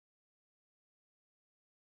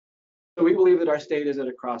we believe that our state is at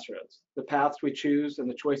a crossroads. The paths we choose and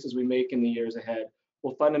the choices we make in the years ahead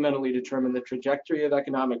will fundamentally determine the trajectory of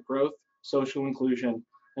economic growth, social inclusion,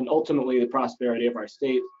 and ultimately the prosperity of our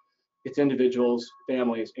state, its individuals,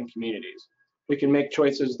 families, and communities. We can make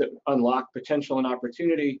choices that unlock potential and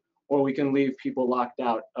opportunity, or we can leave people locked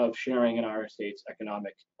out of sharing in our state's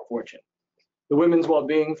economic fortune. The Women's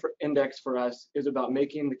Wellbeing Index for us is about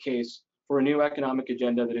making the case for a new economic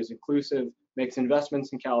agenda that is inclusive, makes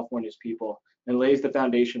investments in California's people, and lays the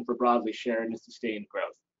foundation for broadly shared and sustained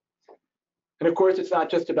growth. And of course, it's not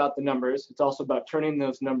just about the numbers, it's also about turning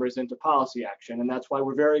those numbers into policy action, and that's why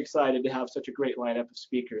we're very excited to have such a great lineup of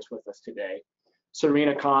speakers with us today.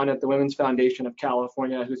 Surina at the Women's Foundation of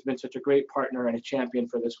California, who's been such a great partner and a champion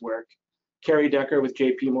for this work. Carrie Decker with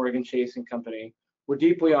JP Chase & Company. We're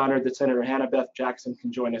deeply honored that Senator Hannah-Beth Jackson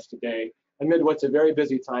can join us today amid what's a very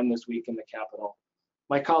busy time this week in the Capitol.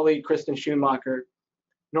 My colleague, Kristin Schumacher,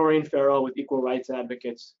 Noreen Farrell with Equal Rights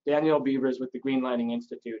Advocates, Danielle Beavers with the Greenlining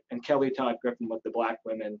Institute, and Kelly Todd Griffin with the Black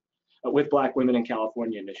Women in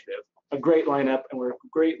California Initiative. A great lineup, and we're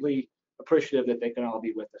greatly appreciative that they can all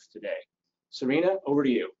be with us today. Surina, over to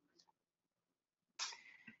you.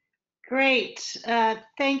 Great.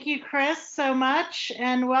 Thank you, Chris, so much,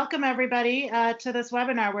 and welcome everybody to this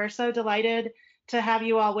webinar. We're so delighted to have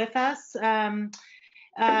you all with us.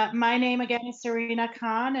 My name again is Surina,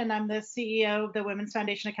 and I'm the CEO of the Women's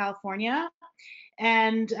Foundation of California.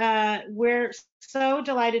 And we're so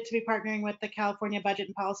delighted to be partnering with the California Budget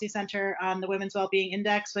and Policy Center on the Women's Wellbeing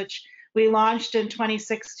Index, which we launched in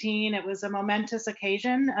 2016. It was a momentous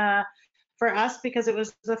occasion for us because it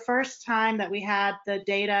was the first time that we had the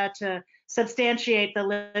data to substantiate the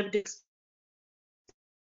lived experience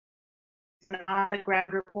on the grant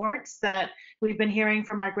reports that we've been hearing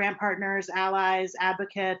from our grant partners, allies,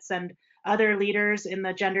 advocates, and other leaders in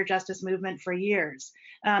the gender justice movement for years.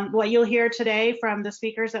 What you'll hear today from the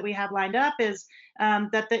speakers that we have lined up is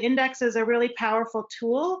that the index is a really powerful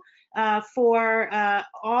tool for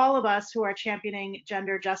all of us who are championing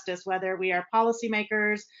gender justice, whether we are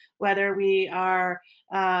policymakers, whether we are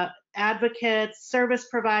advocates, service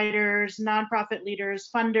providers, nonprofit leaders,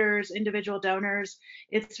 funders, individual donors.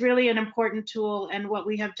 It's really an important tool, and what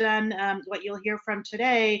we have done, what you'll hear from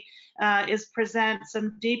today, is present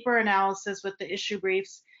some deeper analysis with the issue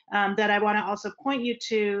briefs that I want to also point you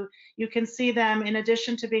to. You can see them in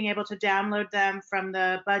addition to being able to download them from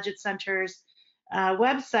the Budget Center's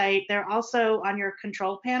website. They're also on your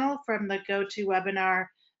control panel from the GoToWebinar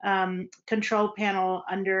control panel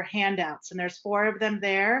under handouts, and there's 4 of them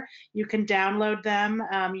there. You can download them.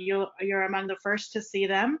 You're among the first to see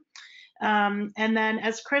them. And then,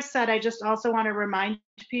 as Chris said, I just also want to remind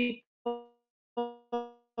people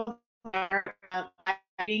are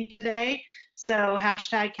today. So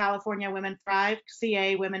hashtag California Women Thrive,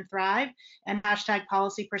 CA Women Thrive, and hashtag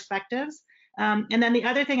Policy Perspectives. And then the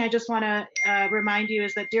other thing I just want to remind you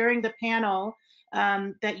is that during the panel,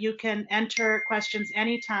 that you can enter questions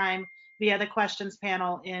anytime via the questions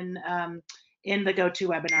panel in the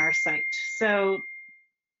GoToWebinar site. So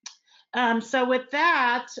with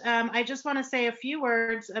that, I just want to say a few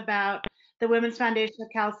words about the Women's Foundation of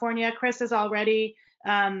California. Chris has already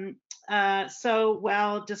so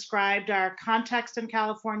well described our context in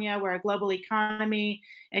California. We're a global economy,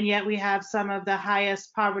 and yet we have some of the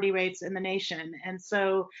highest poverty rates in the nation. And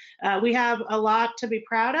so we have a lot to be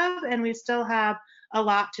proud of, and we still have a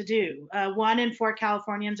lot to do. 1 in 4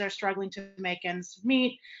 Californians are struggling to make ends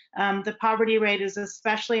meet. The poverty rate is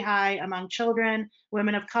especially high among children,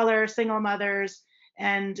 women of color, single mothers,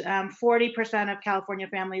 and 40% of California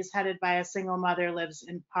families headed by a single mother lives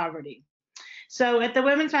in poverty. So at the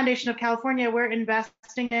Women's Foundation of California, we're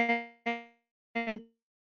investing in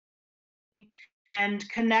and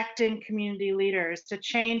connecting community leaders to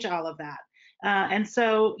change all of that. And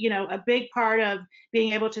so, you know, a big part of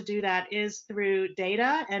being able to do that is through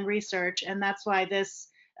data and research, and that's why this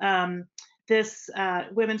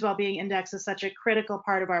Women's Wellbeing Index is such a critical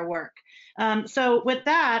part of our work. So with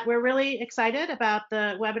that, we're really excited about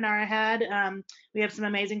the webinar ahead. We have some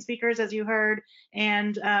amazing speakers, as you heard,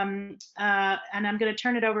 and I'm going to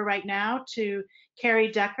turn it over right now to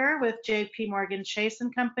Carrie Decker with JP Chase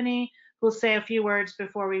 & Company, who'll say a few words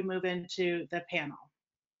before we move into the panel.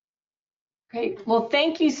 Great. Well,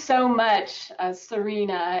 thank you so much,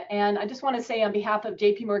 Surina. And I just want to say on behalf of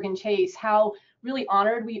JP Chase how really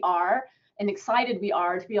honored we are and excited we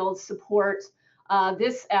are to be able to support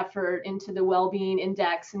this effort into the Wellbeing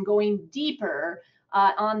Index and going deeper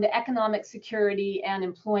on the economic security and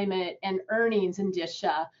employment and earnings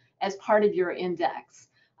indicia as part of your index.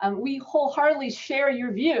 We wholeheartedly share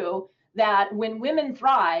your view that when women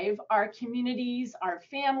thrive, our communities, our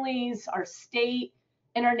families, our state,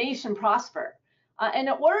 and our nation prosper. And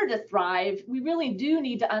in order to thrive, we really do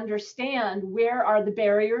need to understand where are the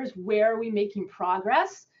barriers, where are we making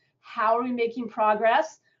progress, how are we making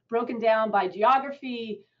progress, broken down by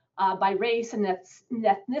geography, by race and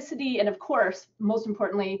ethnicity, and of course, most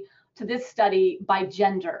importantly, to this study, by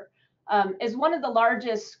gender. As one of the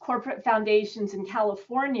largest corporate foundations in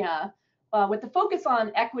California, with the focus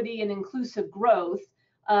on equity and inclusive growth,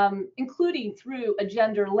 including through a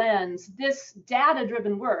gender lens, this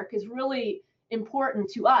data-driven work is really important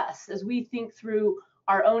to us as we think through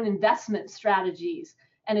our own investment strategies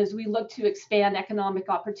and as we look to expand economic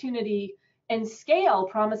opportunity and scale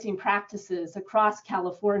promising practices across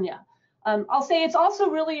California. I'll say it's also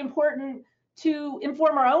really important to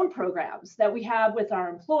inform our own programs that we have with our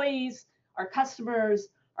employees, our customers,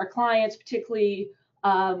 our clients, particularly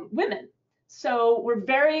women. So we're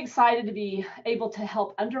very excited to be able to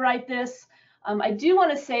help underwrite this. I do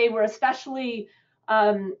want to say we're especially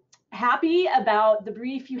happy about the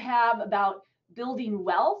brief you have about building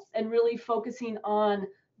wealth and really focusing on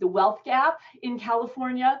the wealth gap in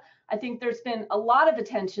California. I think there's been a lot of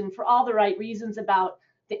attention for all the right reasons about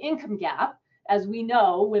the income gap. As we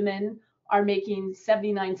know, women are making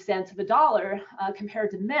 79 cents of a dollar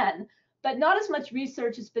compared to men, but not as much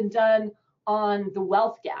research has been done on the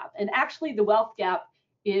wealth gap. And actually the wealth gap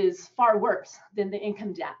is far worse than the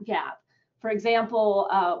income gap. For example,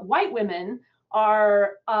 white women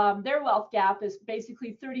are, their wealth gap is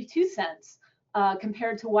basically 32 cents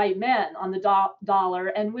compared to white men on the dollar,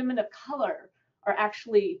 and women of color are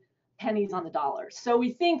actually pennies on the dollar. So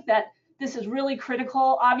we think that this is really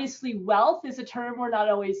critical. Obviously, wealth is a term we're not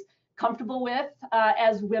always comfortable with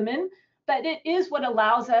as women, but it is what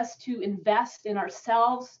allows us to invest in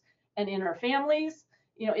ourselves and in our families.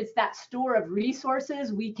 You know, it's that store of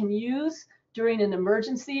resources we can use during an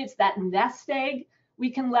emergency. It's that nest egg we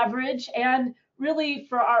can leverage, and really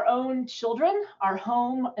for our own children, our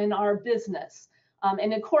home, and our business.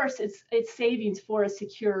 And of course, it's savings for a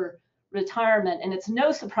secure retirement. And it's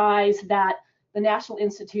no surprise that the National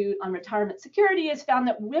Institute on Retirement Security has found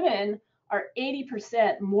that women are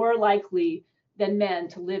 80% more likely than men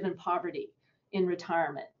to live in poverty in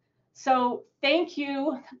retirement. So thank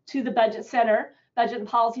you to the Budget and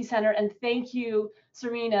Policy Center, and thank you,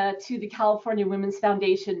 Surina, to the California Women's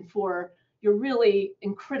Foundation for your really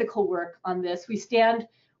critical work on this. We stand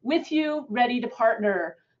with you, ready to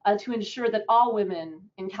partner to ensure that all women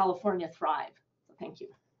in California thrive. So thank you.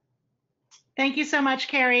 Thank you so much,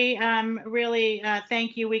 Carrie. Really,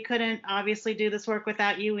 thank you. We couldn't obviously do this work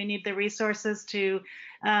without you. We need the resources to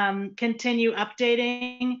continue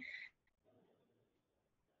updating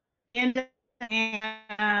and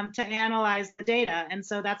to analyze the data. And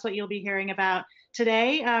so that's what you'll be hearing about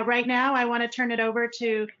today. Right now, I want to turn it over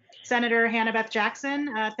to Senator Hannah-Beth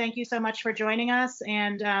Jackson. Thank you so much for joining us.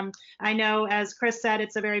 And I know, as Chris said,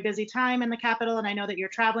 it's a very busy time in the Capitol, and I know that you're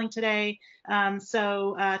traveling today.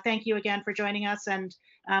 So thank you again for joining us, and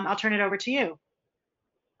I'll turn it over to you.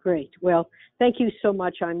 Great. Well, thank you so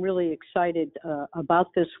much. I'm really excited about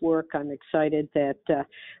this work. I'm excited that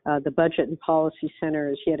the Budget and Policy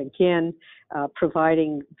Center is yet again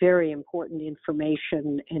providing very important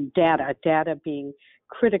information and data being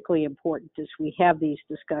critically important as we have these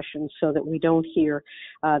discussions, so that we don't hear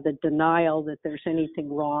the denial that there's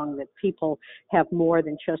anything wrong, that people have more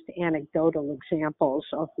than just anecdotal examples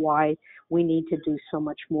of why we need to do so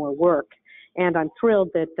much more work. And I'm thrilled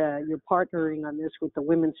that you're partnering on this with the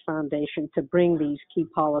Women's Foundation to bring these key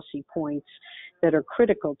policy points that are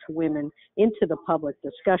critical to women into the public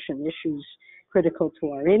discussion, issues critical to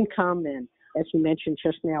our income and, as you mentioned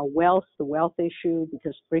just now, the wealth issue,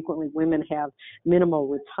 because frequently women have minimal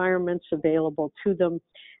retirements available to them,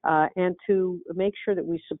 and to make sure that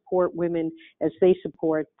we support women as they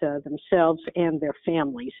support themselves and their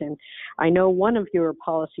families. And I know one of your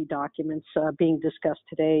policy documents being discussed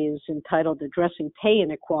today is entitled Addressing Pay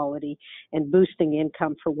Inequality and Boosting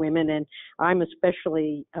Income for Women. And I'm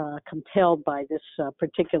especially compelled by this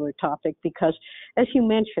particular topic because, as you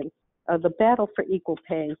mentioned, the battle for equal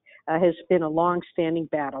pay has been a long-standing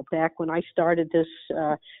battle. Back when I started this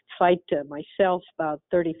fight myself about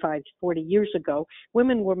 35, 40 years ago,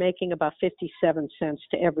 women were making about 57 cents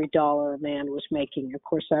to every dollar a man was making. Of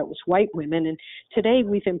course, that was white women. And today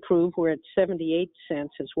we've improved. We're at 78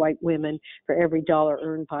 cents as white women for every dollar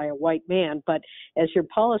earned by a white man. But as your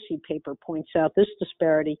policy paper points out, this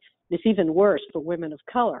disparity is even worse for women of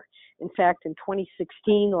color. In fact, in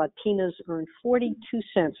 2016, Latinas earned 42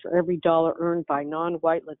 cents for every dollar earned by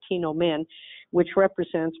non-white Latino men, which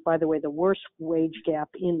represents, by the way, the worst wage gap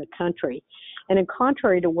in the country. And in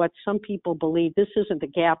contrary to what some people believe, this isn't a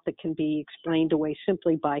gap that can be explained away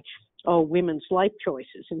simply by women's life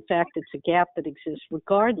choices. In fact, it's a gap that exists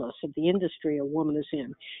regardless of the industry a woman is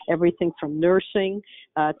in. Everything from nursing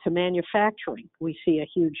to manufacturing, we see a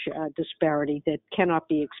huge disparity that cannot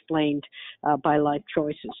be explained by life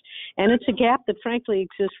choices. And it's a gap that frankly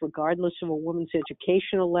exists regardless of a woman's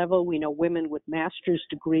educational level. We know women with master's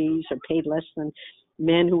degrees are paid less than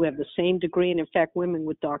men who have the same degree, and in fact, women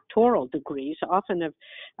with doctoral degrees often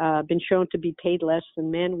have been shown to be paid less than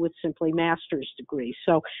men with simply master's degrees.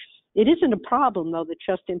 So it isn't a problem, though, that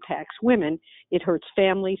just impacts women. It hurts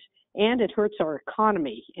families, and it hurts our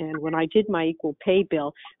economy. And when I did my equal pay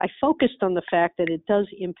bill, I focused on the fact that it does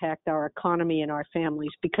impact our economy and our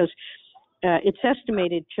families because it's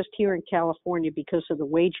estimated just here in California, because of the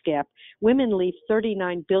wage gap, women leave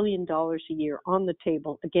 $39 billion a year on the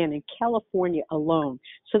table, again, in California alone.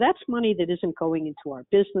 So that's money that isn't going into our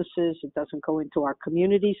businesses, it doesn't go into our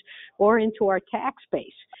communities or into our tax base.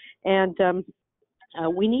 And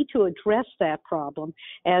we need to address that problem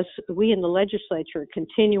as we in the legislature are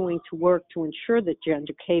continuing to work to ensure that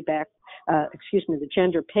the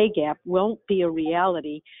gender pay gap won't be a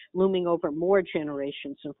reality looming over more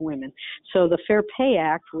generations of women. So the Fair Pay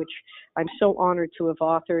Act, which I'm so honored to have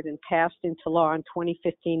authored and passed into law in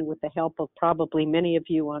 2015 with the help of probably many of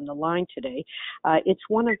you on the line today, it's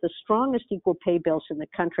one of the strongest equal pay bills in the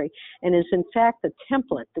country and is in fact the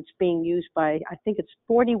template that's being used by, I think it's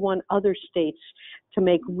 41 other states to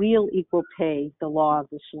make real equal pay the law of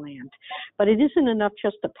this land. But it isn't enough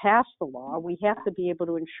just to pass the law. We have to be able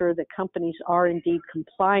to ensure that companies are indeed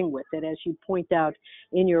complying with it, as you point out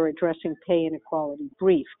in your Addressing Pay Inequality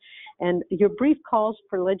brief. And your brief calls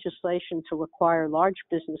for legislation to require large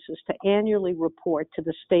businesses to annually report to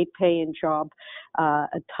the state pay and job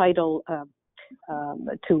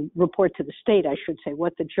to report to the state, I should say,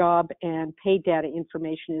 what the job and pay data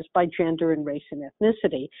information is by gender and race and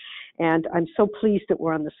ethnicity. And I'm so pleased that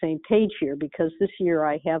we're on the same page here, because this year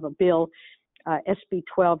I have a bill, SB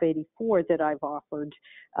 1284, that I've offered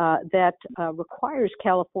that requires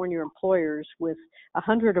California employers with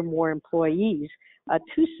 100 or more employees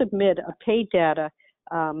to submit a pay data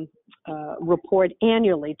report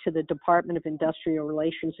annually to the Department of Industrial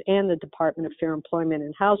Relations and the Department of Fair Employment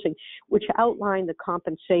and Housing, which outline the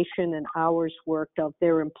compensation and hours worked of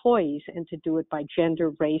their employees, and to do it by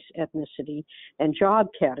gender, race, ethnicity, and job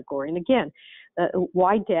category. And again,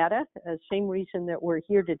 why data? Same reason that we're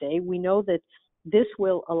here today. We know that this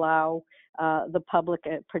will allow the public,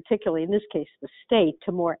 particularly in this case the state,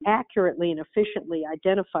 to more accurately and efficiently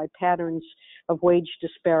identify patterns of wage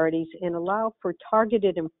disparities and allow for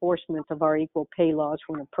targeted enforcement of our equal pay laws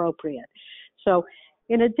when appropriate. So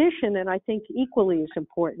in addition, and I think equally as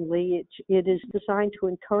importantly, it is designed to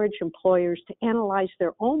encourage employers to analyze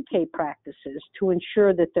their own pay practices to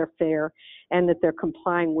ensure that they're fair and that they're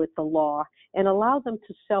complying with the law, and allow them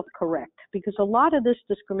to self-correct. Because a lot of this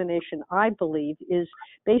discrimination, I believe, is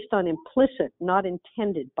based on implicit, not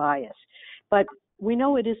intended bias. But we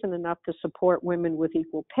know it isn't enough to support women with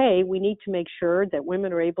equal pay. We need to make sure that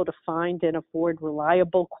women are able to find and afford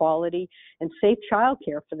reliable, quality, and safe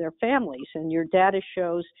childcare for their families. And your data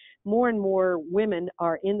shows more and more women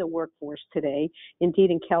are in the workforce today.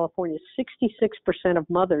 Indeed, in California, 66% of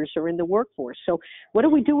mothers are in the workforce. So what do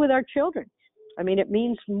we do with our children? I mean, it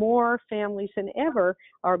means more families than ever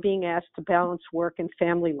are being asked to balance work and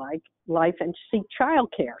family life and seek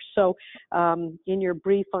childcare. So in your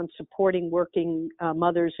brief on supporting working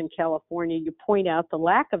mothers in California, you point out the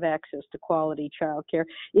lack of access to quality childcare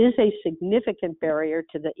is a significant barrier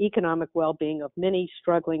to the economic well-being of many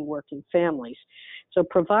struggling working families. So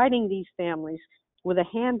providing these families with a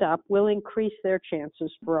hand up will increase their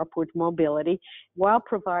chances for upward mobility while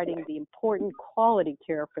providing the important quality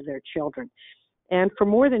care for their children. And for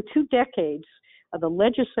more than 2 decades, the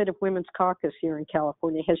Legislative Women's Caucus here in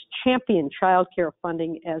California has championed child care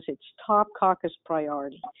funding as its top caucus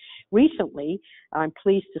priority. Recently, I'm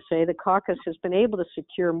pleased to say the caucus has been able to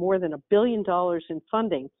secure more than $1 billion in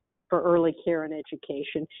funding for early care and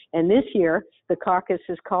education. And this year, the caucus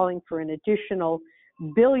is calling for an additional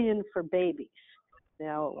 $1 billion for babies.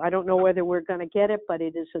 Now, I don't know whether we're going to get it, but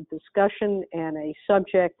it is a discussion and a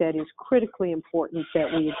subject that is critically important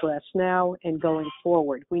that we address now and going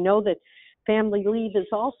forward. We know that family leave is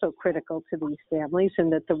also critical to these families,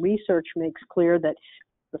 and that the research makes clear that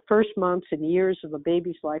the first months and years of a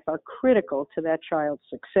baby's life are critical to that child's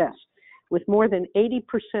success. with more than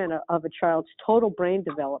 80% of a child's total brain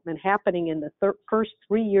development happening in the first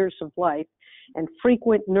 3 years of life, and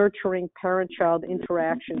frequent nurturing parent-child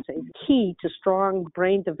interactions is key to strong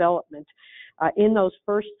brain development in those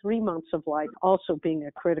first 3 months of life, also being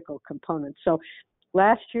a critical component. So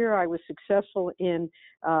last year, I was successful in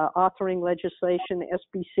authoring legislation,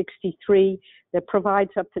 SB 63, that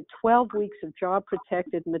provides up to 12 weeks of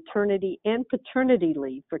job-protected maternity and paternity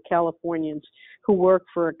leave for Californians who work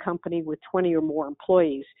for a company with 20 or more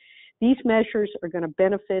employees. These measures are going to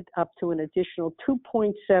benefit up to an additional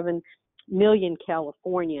 2.7 million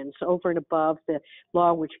Californians over and above the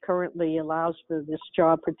law which currently allows for this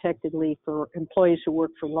job-protected leave for employees who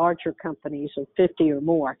work for larger companies of 50 or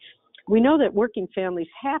more. We know that working families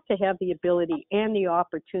have to have the ability and the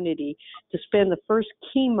opportunity to spend the first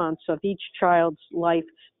key months of each child's life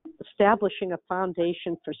establishing a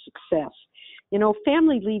foundation for success. You know,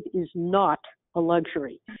 family leave is not a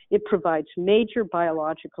luxury. It provides major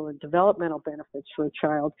biological and developmental benefits for a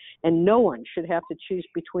child, and no one should have to choose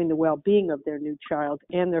between the well-being of their new child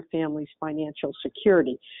and their family's financial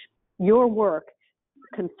security. Your work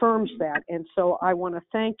confirms that, and so I want to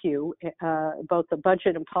thank you, both the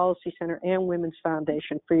Budget and Policy Center and Women's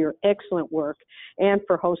Foundation, for your excellent work and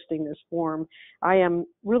for hosting this forum. I am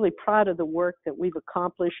really proud of the work that we've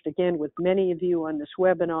accomplished, again, with many of you on this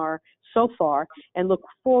webinar so far, and look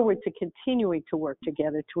forward to continuing to work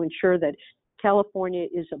together to ensure that California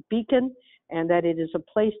is a beacon and that it is a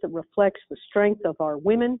place that reflects the strength of our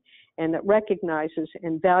women and that recognizes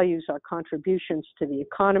and values our contributions to the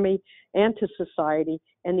economy and to society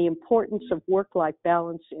and the importance of work-life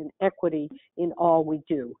balance and equity in all we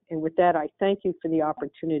do. And with that, I thank you for the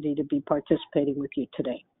opportunity to be participating with you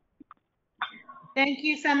today. Thank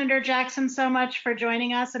you, Senator Jackson, so much for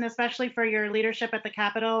joining us, and especially for your leadership at the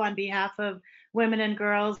Capitol on behalf of women and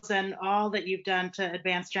girls and all that you've done to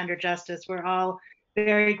advance gender justice. We're all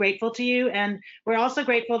very grateful to you, and we're also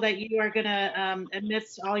grateful that you are going to,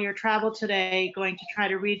 amidst all your travel today, going to try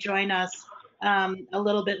to rejoin us a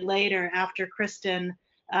little bit later after Kristin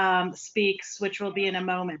speaks, which will be in a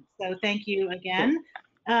moment. So thank you again.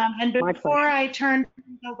 And before I turn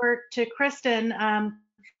over to Kristin,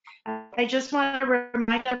 I just want to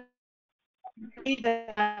remind everybody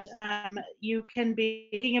that you can be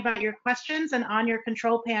thinking about your questions, and on your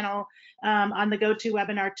control panel on the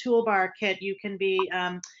GoToWebinar toolbar kit, you can be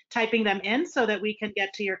typing them in so that we can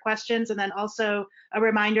get to your questions. And then also a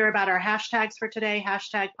reminder about our hashtags for today,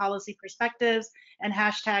 hashtag policy perspectives and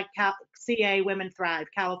hashtag CA Women Thrive,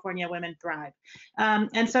 California Women Thrive.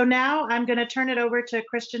 And so now I'm going to turn it over to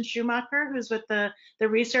Kristin Schumacher, who's with the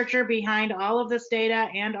researcher behind all of this data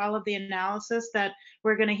and all of the analysis that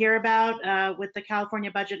we're going to hear about with the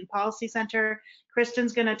California Budget and Policy Center.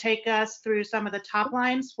 Kristin's going to take us through some of the top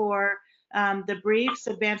lines for the briefs: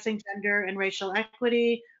 advancing gender and racial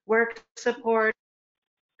equity, work support,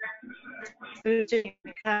 boosting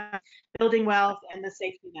income, building wealth, and the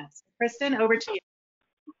safety nets. Kristin, over to you.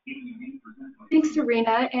 Thanks,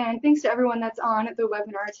 Surina, and thanks to everyone that's on the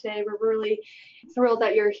webinar today. We're really thrilled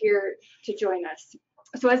that you're here to join us.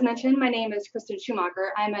 So as mentioned, my name is Kristin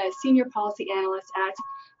Schumacher. I'm a senior policy analyst at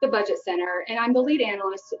the Budget Center, and I'm the lead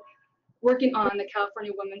analyst working on the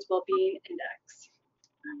California Women's Wellbeing Index.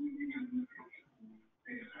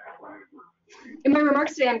 In my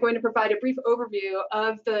remarks today, I'm going to provide a brief overview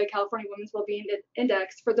of the California Women's Wellbeing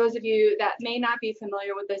Index for those of you that may not be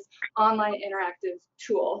familiar with this online interactive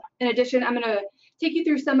tool. In addition, I'm going to take you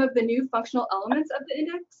through some of the new functional elements of the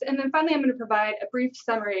index, and then finally I'm going to provide a brief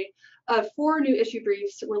summary of 4 new issue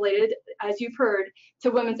briefs related, as you've heard,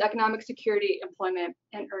 to women's economic security, employment,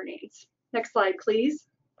 and earnings. Next slide, please.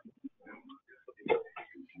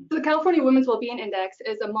 So the California Women's Wellbeing Index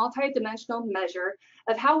is a multi-dimensional measure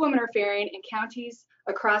of how women are faring in counties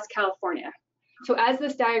across California. So as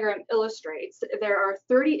this diagram illustrates, there are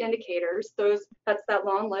 30 indicators, that's that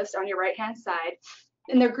long list on your right-hand side,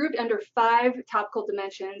 and they're grouped under 5 topical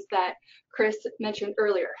dimensions that Chris mentioned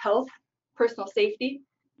earlier: health, personal safety,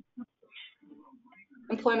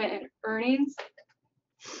 employment and earnings,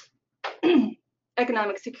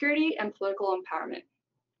 economic security, and political empowerment.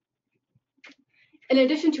 In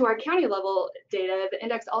addition to our county level data, the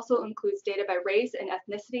index also includes data by race and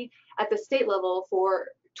ethnicity at the state level for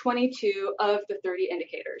 22 of the 30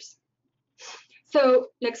 indicators. So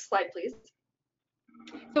next slide, please.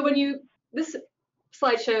 So this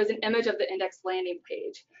slide shows an image of the index landing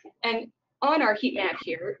page. And on our heat map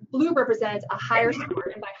here, blue represents a higher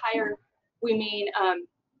score, and by higher, we mean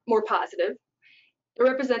more positive. It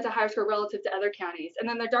represents a higher score relative to other counties. And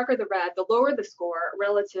then the darker the red, the lower the score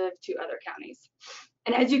relative to other counties.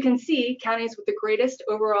 And as you can see, counties with the greatest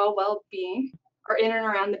overall well-being are in and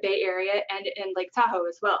around the Bay Area and in Lake Tahoe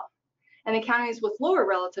as well. And the counties with lower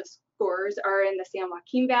relative scores are in the San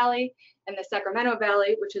Joaquin Valley and the Sacramento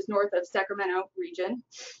Valley, which is north of Sacramento region,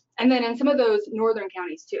 and then in some of those northern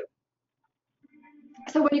counties too.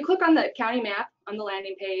 So when you click on the county map on the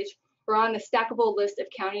landing page or on the stackable list of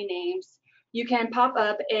county names, you can pop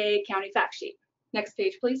up a county fact sheet. Next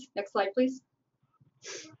page, please. Next slide, please.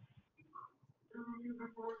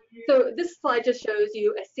 So this slide just shows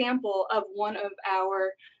you a sample of one of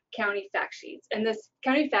our county fact sheets. And this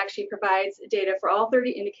county fact sheet provides data for all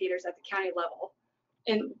 30 indicators at the county level.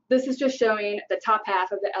 And this is just showing the top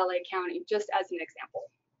half of the LA County, just as an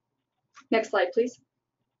example. Next slide, please.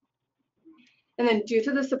 And then due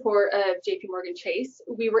to the support of JPMorgan Chase,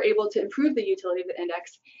 we were able to improve the utility of the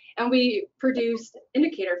index, and we produced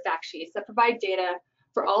indicator fact sheets that provide data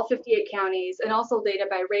for all 58 counties and also data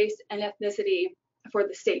by race and ethnicity for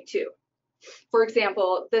the state too. For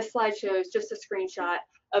example, this slide shows just a screenshot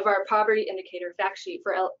of our poverty indicator fact sheet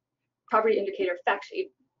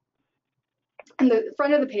And the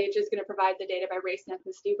front of the page is going to provide the data by race and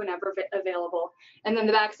ethnicity whenever available. And then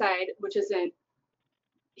the backside, which isn't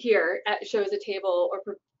here, shows a table or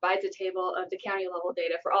provides a table of the county level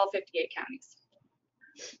data for all 58 counties.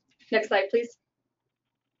 Next slide, please.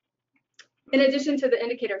 In addition to the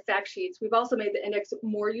indicator fact sheets, we've also made the index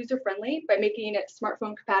more user-friendly by making it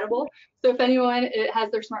smartphone compatible. So if anyone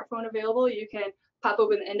has their smartphone available, you can pop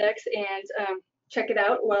open the index and check it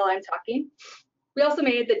out while I'm talking. We also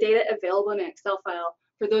made the data available in an Excel file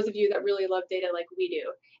for those of you that really love data like we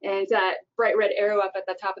do. And that bright red arrow up at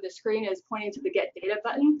the top of the screen is pointing to the Get Data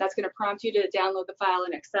button. That's going to prompt you to download the file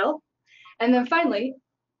in Excel. And then finally,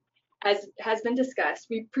 as has been discussed,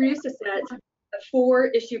 we produced a set of 4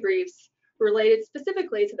 issue briefs related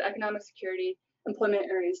specifically to the economic security, employment,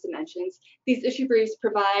 and earnings dimensions. These issue briefs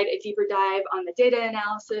provide a deeper dive on the data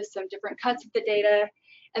analysis, some different cuts of the data,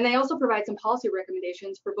 and they also provide some policy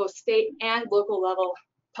recommendations for both state and local level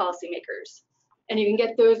policymakers. And you can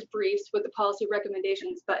get those briefs with the policy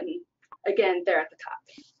recommendations button, again, there at the top.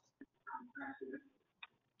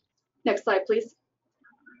 Next slide, please.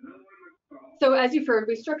 So as you've heard,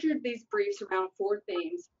 we structured these briefs around 4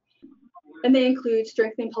 themes, and they include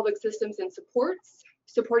strengthening public systems and supports,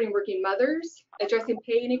 supporting working mothers, addressing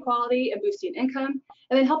pay inequality and boosting income,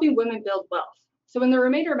 and then helping women build wealth. So in the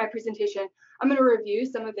remainder of my presentation, I'm going to review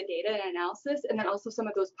some of the data and analysis, and then also some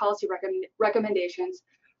of those policy recommendations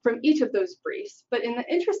from each of those briefs. But in the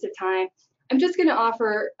interest of time, I'm just going to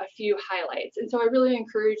offer a few highlights. And so I really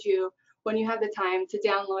encourage you, when you have the time, to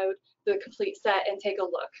download the complete set and take a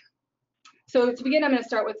look. So to begin, I'm going to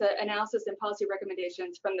start with the analysis and policy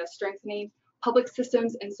recommendations from the Strengthening Public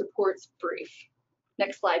Systems and Supports brief.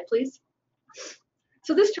 Next slide, please.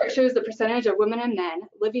 So this chart shows the percentage of women and men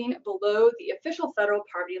living below the official federal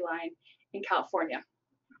poverty line in California.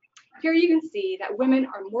 Here you can see that women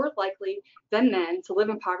are more likely than men to live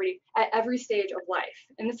in poverty at every stage of life.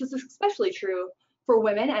 And this is especially true for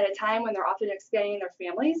women at a time when they're often expanding their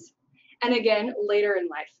families, and again, later in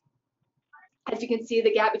life. As you can see,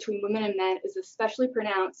 the gap between women and men is especially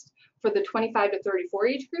pronounced for the 25 to 34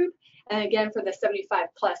 age group, and again for the 75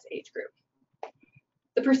 plus age group.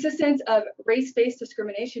 The persistence of race-based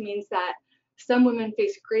discrimination means that some women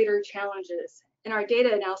face greater challenges, and our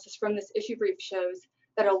data analysis from this issue brief shows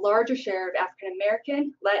that a larger share of African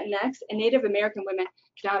American, Latinx, and Native American women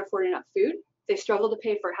cannot afford enough food. They struggle to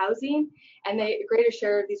pay for housing, and a greater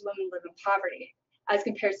share of these women live in poverty, as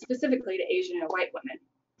compared specifically to Asian and white women.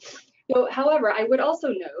 So, however, I would also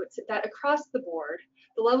note that across the board,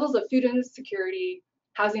 the levels of food insecurity,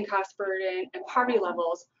 housing cost burden, and poverty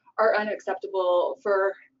levels are unacceptable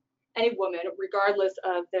for any woman, regardless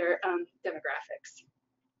of their demographics.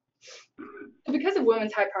 Because of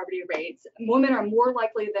women's high poverty rates, women are more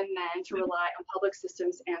likely than men to rely on public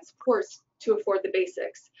systems and supports to afford the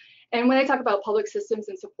basics. And when I talk about public systems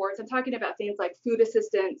and supports, I'm talking about things like food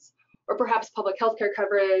assistance, or perhaps public health care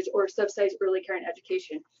coverage, or subsidized early care and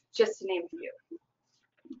education, just to name a few.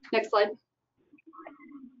 Next slide.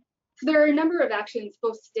 So there are a number of actions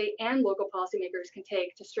both state and local policymakers can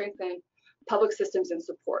take to strengthen public systems and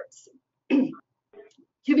supports.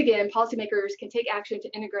 To begin, policymakers can take action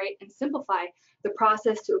to integrate and simplify the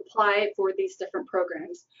process to apply for these different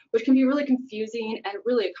programs, which can be really confusing and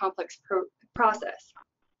really a complex process.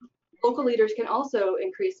 Local leaders can also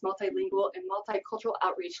increase multilingual and multicultural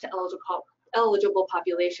outreach to eligible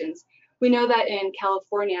populations. We know that in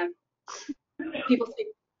California, people speak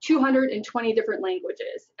 220 different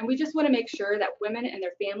languages, and we just want to make sure that women and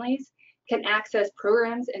their families can access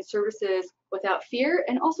programs and services without fear,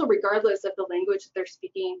 and also regardless of the language that they're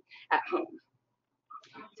speaking at home.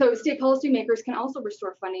 So state policymakers can also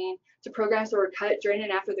restore funding to programs that were cut during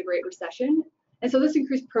and after the Great Recession. And so this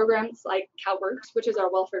includes programs like CalWorks, which is our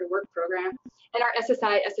Welfare to Work program, and our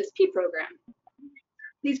SSI-SSP program.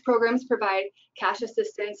 These programs provide cash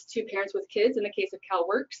assistance to parents with kids in the case of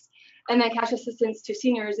CalWorks, and then cash assistance to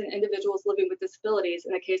seniors and individuals living with disabilities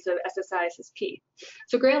in the case of SSI-SSP.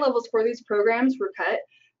 So grant levels for these programs were cut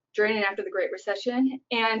during and after the Great Recession,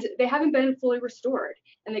 and they haven't been fully restored,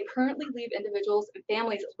 and they currently leave individuals and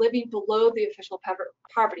families living below the official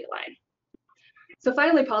poverty line. So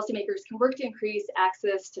finally, policymakers can work to increase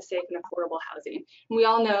access to safe and affordable housing. And we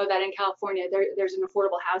all know that in California, there's an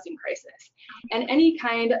affordable housing crisis. And any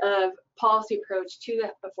kind of policy approach to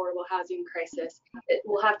the affordable housing crisis, it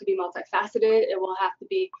will have to be multifaceted. It will have to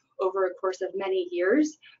be over a course of many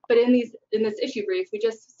years. But in this issue brief, we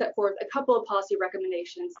just set forth a couple of policy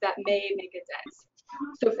recommendations that may make a dent.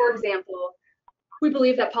 So for example, we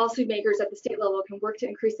believe that policymakers at the state level can work to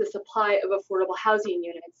increase the supply of affordable housing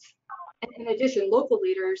units. And in addition, local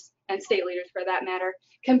leaders, and state leaders for that matter,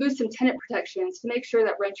 can boost some tenant protections to make sure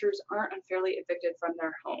that renters aren't unfairly evicted from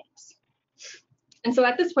their homes. And so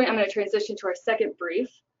at this point, I'm going to transition to our second brief,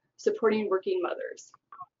 supporting working mothers.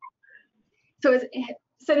 So as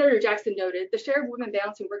Senator Jackson noted, the share of women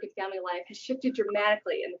balancing work and family life has shifted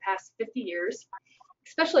dramatically in the past 50 years,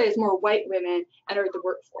 especially as more white women entered the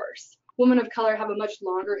workforce. Women of color have a much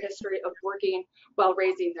longer history of working while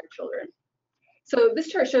raising their children. So this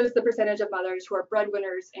chart shows the percentage of mothers who are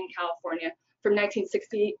breadwinners in California from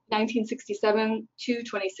 1967 to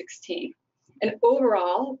 2016. And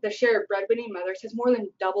overall, the share of breadwinning mothers has more than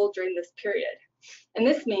doubled during this period. And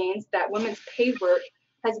this means that women's paid work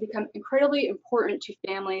has become incredibly important to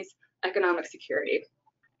families' economic security.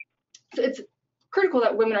 So it's critical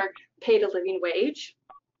that women are paid a living wage,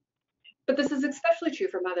 but this is especially true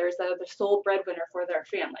for mothers that are the sole breadwinner for their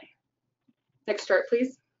family. Next chart,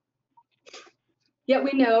 please. Yet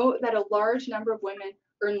we know that a large number of women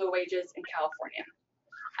earn low wages in California.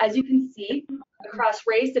 As you can see, across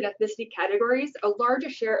race and ethnicity categories, a larger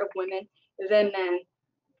share of women than men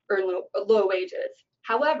earn low wages.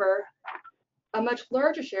 However, a much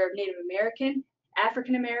larger share of Native American,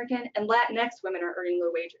 African American, and Latinx women are earning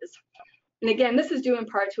low wages. And again, this is due in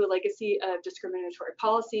part to a legacy of discriminatory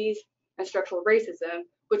policies and structural racism,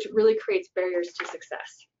 which really creates barriers to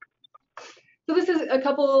success. So this is a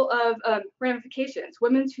couple of ramifications.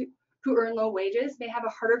 Women who earn low wages may have a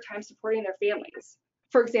harder time supporting their families.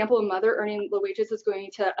 For example, a mother earning low wages is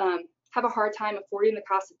going to have a hard time affording the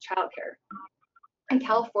cost of childcare. In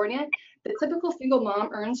California, the typical single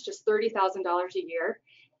mom earns just $30,000 a year,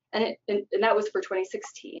 and that was for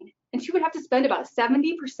 2016. And she would have to spend about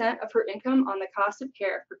 70% of her income on the cost of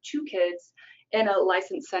care for 2 kids in a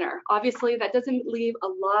licensed center. Obviously, that doesn't leave a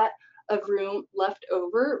lot of room left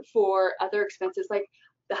over for other expenses like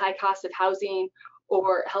the high cost of housing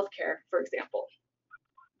or healthcare, for example.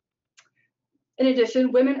 In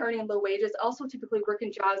addition, women earning low wages also typically work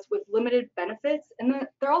in jobs with limited benefits, and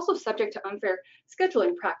they're also subject to unfair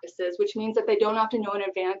scheduling practices, which means that they don't often know in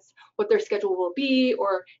advance what their schedule will be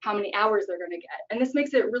or how many hours they're going to get. And this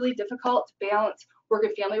makes it really difficult to balance work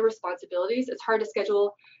and family responsibilities. It's hard to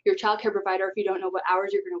schedule your childcare provider if you don't know what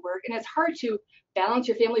hours you're going to work, and it's hard to balance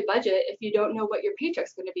your family budget if you don't know what your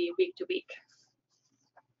paycheck's going to be week to week.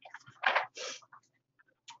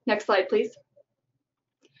 Next slide, please.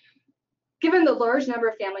 Given the large number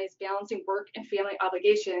of families balancing work and family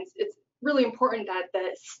obligations, it's really important that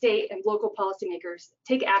the state and local policymakers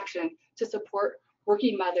take action to support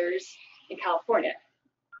working mothers in California.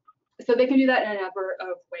 So they can do that in a number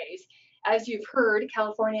of ways. As you've heard,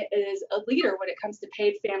 California is a leader when it comes to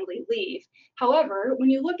paid family leave. However, when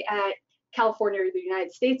you look at California or the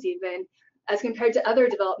United States even, as compared to other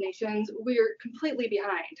developed nations, we're completely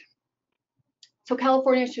behind. So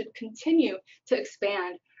California should continue to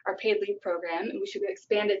expand our paid leave program, and we should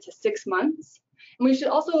expand it to 6 months. And we should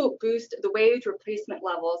also boost the wage replacement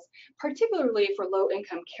levels, particularly for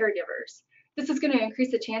low-income caregivers. This is going to increase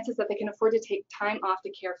the chances that they can afford to take time off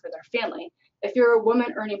to care for their family. If you're a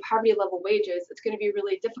woman earning poverty-level wages, it's going to be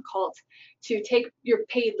really difficult to take your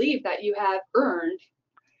paid leave that you have earned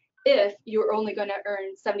if you're only going to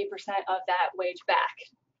earn 70% of that wage back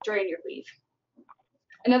during your leave.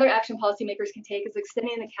 Another action policymakers can take is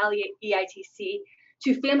extending the Cal EITC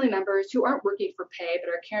to family members who aren't working for pay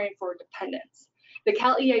but are caring for dependents. The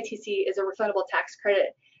Cal EITC is a refundable tax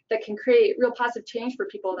credit that can create real positive change for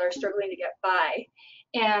people that are struggling to get by.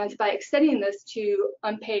 And by extending this to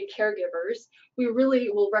unpaid caregivers, we really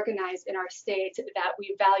will recognize in our state that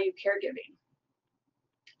we value caregiving.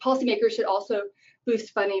 Policymakers should also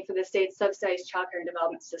boost funding for the state's subsidized child care and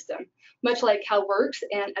development system. Much like CalWORKS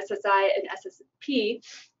and SSI and SSP,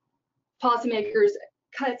 policymakers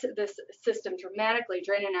cut this system dramatically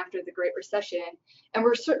during and after the Great Recession, and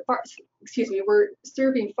we're serving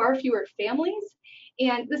far fewer families,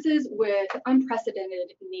 and this is with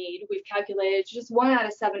unprecedented need. We've calculated just 1 out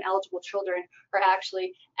of 7 eligible children are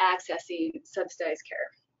actually accessing subsidized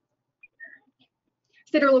care.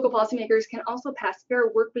 State or local policymakers can also pass fair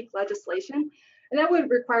workweek legislation, and that would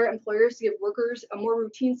require employers to give workers a more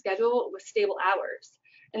routine schedule with stable hours.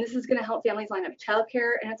 And this is going to help families line up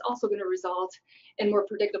childcare, and it's also going to result in more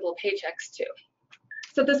predictable paychecks too.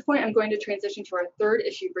 So at this point, I'm going to transition to our third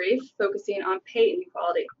issue brief, focusing on pay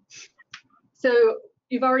inequality. So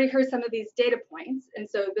you've already heard some of these data points, and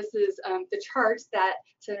so this is the charts that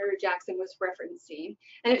Senator Jackson was referencing,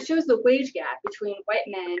 and it shows the wage gap between white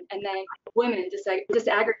men and then women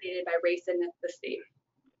disaggregated by race and ethnicity.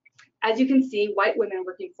 As you can see, white women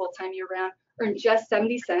working full-time year-round earn just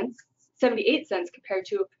 78 cents compared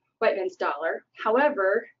to white men's dollar.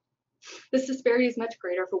 However, this disparity is much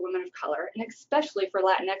greater for women of color, and especially for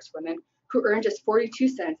Latinx women who earn just 42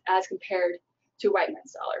 cents as compared to white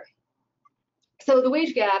men's dollar. So the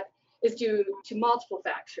wage gap is due to multiple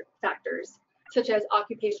factors, such as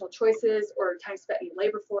occupational choices or time spent in the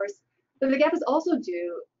labor force, but the gap is also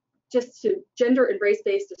due just to gender and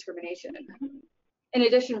race-based discrimination. In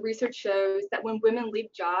addition, research shows that when women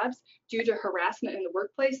leave jobs due to harassment in the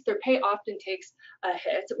workplace, their pay often takes a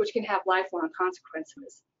hit, which can have lifelong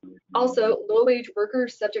consequences. Also, low-wage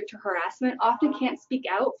workers subject to harassment often can't speak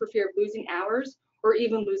out for fear of losing hours or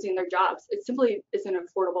even losing their jobs. It simply isn't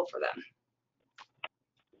affordable for them.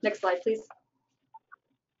 Next slide, please.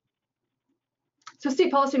 So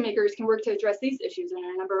state policymakers can work to address these issues in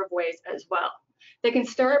a number of ways as well. They can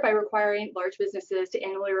start by requiring large businesses to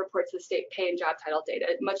annually report to the state pay and job title data,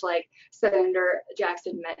 much like Senator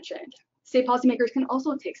Jackson mentioned. State policymakers can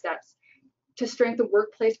also take steps to strengthen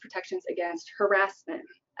workplace protections against harassment.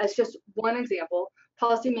 As just one example,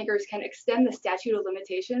 policymakers can extend the statute of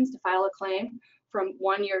limitations to file a claim from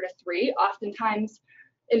 1 year to 3. Oftentimes,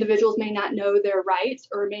 individuals may not know their rights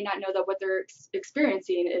or may not know that what they're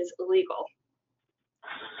experiencing is illegal.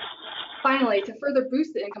 Finally, to further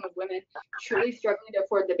boost the income of women truly struggling to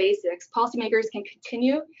afford the basics, policymakers can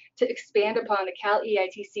continue to expand upon the Cal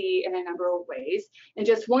EITC in a number of ways. And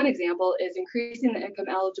just one example is increasing the income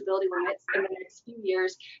eligibility limits in the next few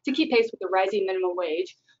years to keep pace with the rising minimum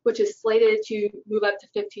wage, which is slated to move up to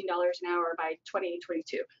 $15 an hour by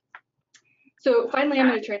 2022. So finally, I'm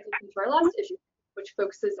going to transition to our last issue, which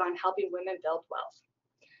focuses on helping women build wealth.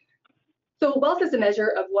 So wealth is a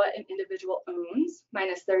measure of what an individual owns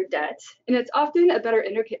minus their debt, and it's often a better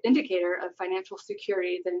indicator of financial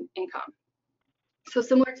security than income. So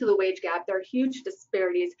similar to the wage gap, there are huge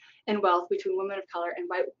disparities in wealth between women of color and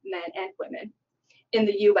white men and women. In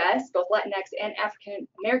the US, both Latinx and African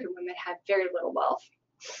American women have very little wealth.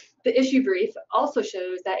 The issue brief also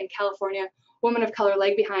shows that in California, women of color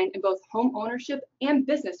lag behind in both home ownership and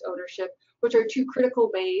business ownership, which are two critical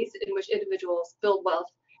ways in which individuals build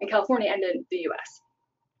wealth in California and in the US.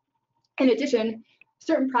 In addition,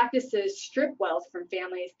 certain practices strip wealth from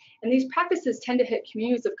families, and these practices tend to hit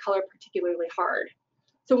communities of color particularly hard.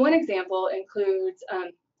 So one example includes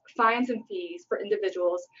fines and fees for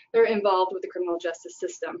individuals that are involved with the criminal justice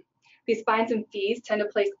system. These fines and fees tend to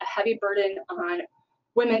place a heavy burden on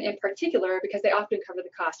women in particular because they often cover the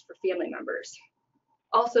cost for family members.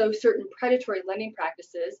 Also, certain predatory lending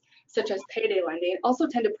practices, such as payday lending, also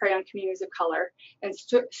tend to prey on communities of color and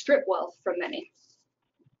strip wealth from many.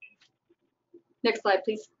 Next slide,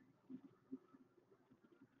 please.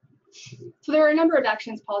 So there are a number of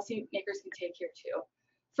actions policymakers can take here too.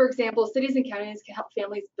 For example, cities and counties can help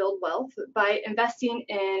families build wealth by investing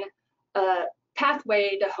in a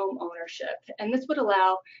pathway to home ownership. And this would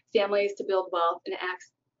allow families to build wealth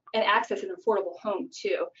and access an affordable home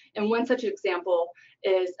too. And one such example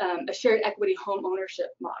is a shared equity home ownership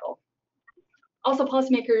model. Also,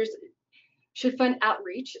 policymakers should fund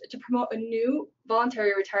outreach to promote a new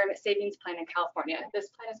voluntary retirement savings plan in California. This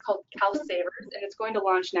plan is called Cal Savers, and it's going to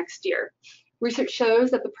launch next year. Research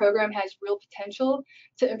shows that the program has real potential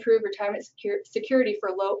to improve retirement security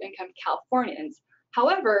for low-income Californians.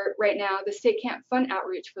 However, right now, the state can't fund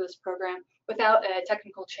outreach for this program without a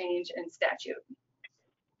technical change in statute.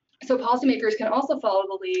 So policymakers can also follow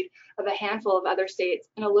the lead of a handful of other states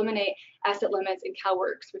and eliminate asset limits in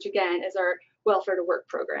CalWORKS, which again is our welfare to work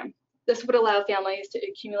program. This would allow families to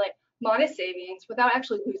accumulate modest savings without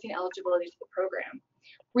actually losing eligibility to the program.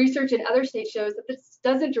 Research in other states shows that this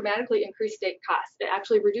doesn't dramatically increase state costs. It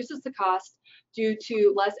actually reduces the cost due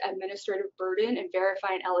to less administrative burden and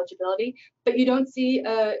verifying eligibility, but you don't see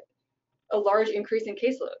a large increase in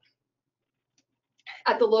caseload.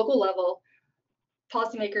 At the local level,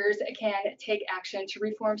 policymakers can take action to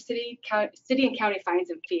reform city and county fines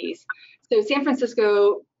and fees. So San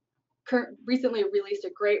Francisco recently released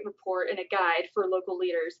a great report and a guide for local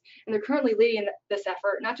leaders, and they're currently leading this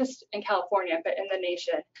effort, not just in California, but in the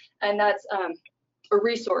nation. And that's a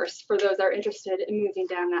resource for those that are interested in moving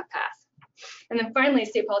down that path. And then finally,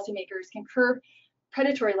 state policymakers can curb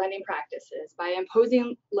predatory lending practices by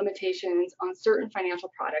imposing limitations on certain financial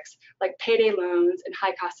products like payday loans and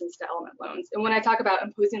high cost installment loans. And when I talk about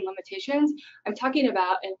imposing limitations, I'm talking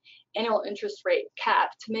about an annual interest rate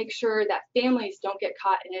cap to make sure that families don't get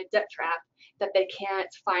caught in a debt trap that they can't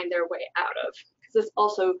find their way out of, because this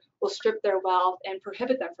also will strip their wealth and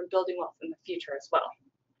prohibit them from building wealth in the future as well.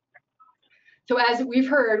 So as we've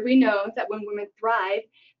heard, we know that when women thrive,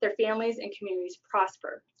 their families and communities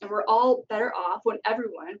prosper. And we're all better off when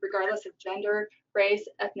everyone, regardless of gender, race,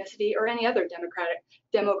 ethnicity, or any other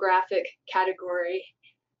demographic category,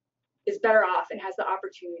 is better off and has the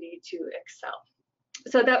opportunity to excel.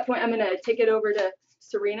 So at that point, I'm going to take it over to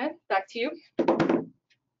Surina. Back to you.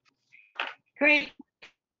 Great.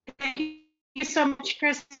 Thank you so much,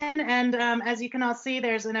 Kristin. And as you can all see,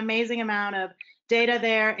 there's an amazing amount of data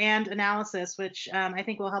there and analysis, which I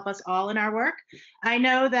think will help us all in our work. I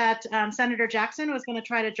know that Senator Jackson was going to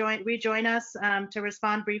try to rejoin us to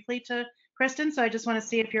respond briefly to Kristin, so I just want to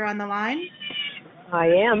see if you're on the line. I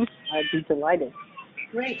am. I'd be delighted.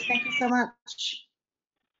 Great, thank you so much.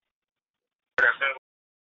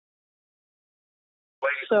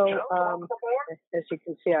 So, as you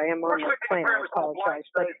can see, I am on the plane. I apologize,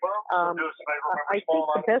 but I think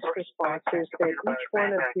the best response is that each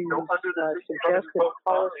one of these suggested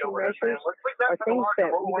policy measures are things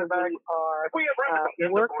that either we are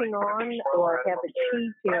working on or have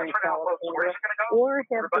achieved here in California, or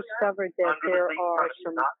have discovered that there are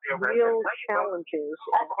some real challenges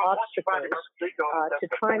and obstacles to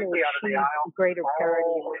trying to achieve greater parity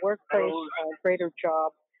in the workplace, greater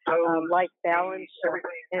job life balance,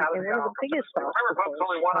 and one of the biggest obstacles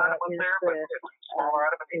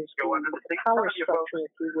is the power structure,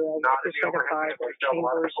 if you will, represented by the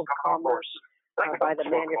chambers of commerce, by the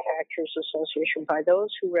Manufacturers Association, by those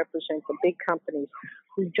who represent the big companies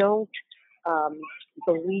who don't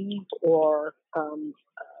believe or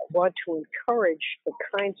want to encourage the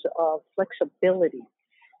kinds of flexibility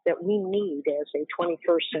that we need as a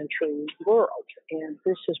 21st century world. And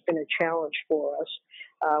this has been a challenge for us.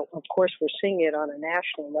 Of course, we're seeing it on a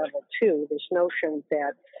national level, too. This notion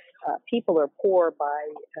that people are poor by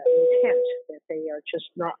intent, that they are just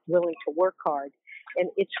not willing to work hard. And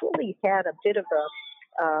it's really had a bit of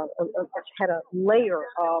a layer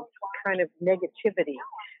of kind of negativity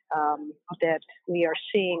that we are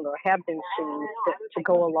seeing or have been seeing to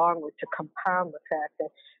go along with, to compound the fact that,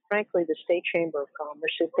 frankly, the State Chamber of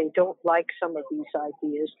Commerce, if they don't like some of these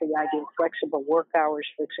ideas, the idea of flexible work hours,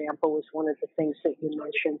 for example, was one of the things that you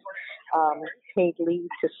mentioned, paid leave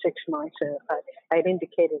to 6 months. I had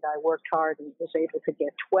indicated I worked hard and was able to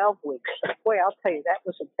get 12 weeks. Boy, I'll tell you, that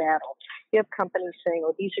was a battle. You have companies saying,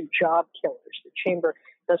 oh, these are job killers. The Chamber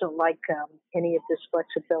doesn't like any of this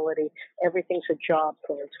flexibility. Everything's a job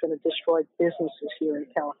killer. It's going to destroy businesses here in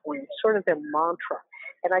California. It's sort of their mantra.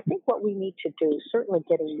 And I think what we need to do is certainly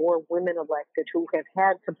getting more women elected who have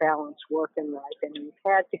had to balance work and life and who've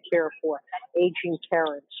had to care for aging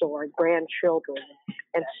parents or grandchildren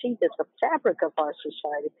and see that the fabric of our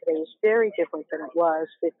society today is very different than it was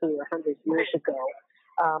 50 or 100 years ago.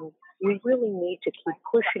 We really need to keep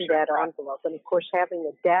pushing that envelope. And, of course, having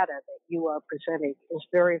the data that you are presenting is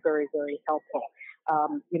very, very, very helpful.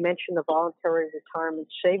 You mentioned the voluntary retirement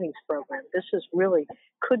savings program. This is really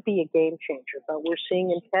could be a game changer, but we're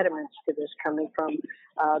seeing impediments to this coming from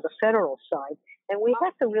the federal side. And we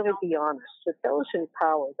have to really be honest that those in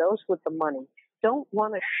power, those with the money, don't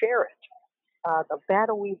want to share it. The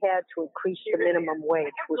battle we had to increase the minimum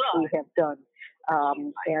wage, which we have done,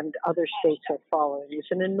 and other states are following, is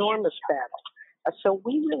an enormous battle. So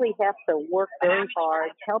we really have to work very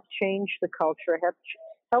hard, help change the culture,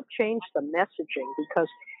 help change the messaging, because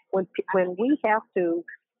when we have to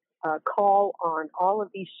call on all of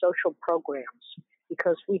these social programs,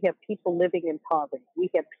 because we have people living in poverty, we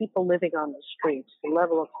have people living on the streets, the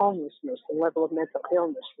level of homelessness, the level of mental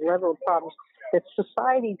illness, the level of problems that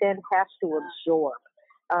society then has to absorb.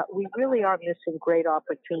 We really are missing great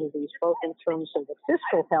opportunities, both in terms of the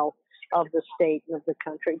fiscal health of the state and of the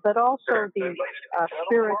country, but also the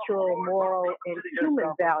spiritual, moral, and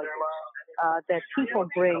human values that people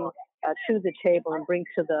bring to the table and bring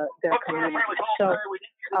to their community. So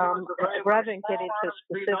rather than get into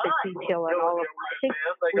specific detail on all of them, I think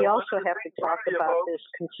we also have to talk about this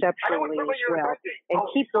conceptually as well and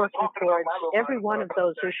keep working towards every one of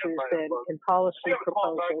those issues that in policy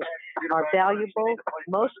proposals are valuable.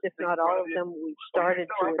 Most, if not all of them, we've started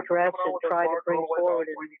to address and try to bring forward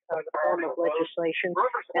in the form of legislation.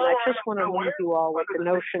 And I just want to leave you all with the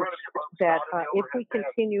notion that if we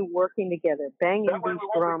continue working together, banging these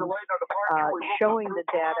drums, showing the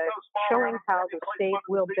data, showing how the state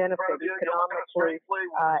will benefit economically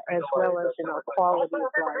as well as in our quality of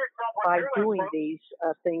life by doing these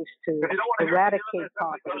things to eradicate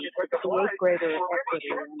poverty, to create greater equity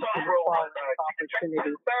and equality of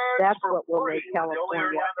opportunity. That's what will make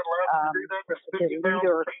California the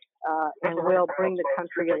leader and will bring the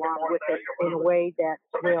country along with it in a way that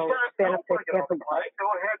will benefit everyone. Go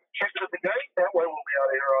ahead and check it at the gate. That way we'll be out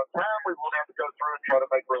of here on time. We won't have to go through and try to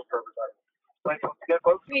make room for everybody. Thank you again,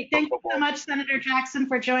 folks. Great. Thank you so much, Senator Jackson,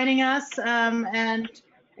 for joining us, and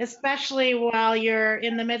especially while you're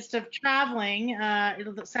in the midst of traveling.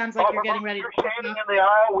 It sounds like you're getting ready to standing in the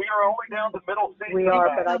aisle. We are only down the middle seat. We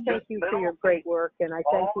are, but I thank you for your great work, and I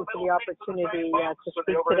thank you for the opportunity to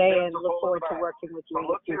speak today and look forward to working with you in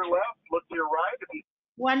the future. Look to your left, look to your right.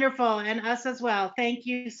 Wonderful, and us as well. Thank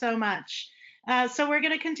you so much. So we're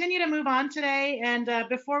going to continue to move on today, and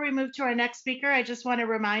before we move to our next speaker, I just want to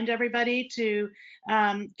remind everybody to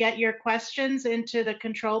get your questions into the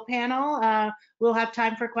control panel. We'll have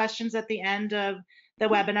time for questions at the end of the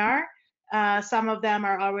webinar. Some of them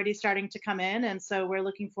are already starting to come in, and so we're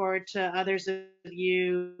looking forward to others of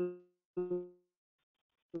you.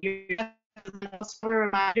 Also a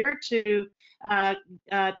reminder to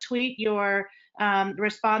tweet your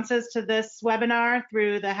responses to this webinar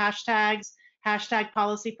through the hashtags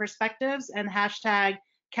 #Policy Perspectives and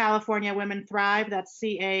 #California Women Thrive. That's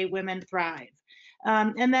CA Women Thrive.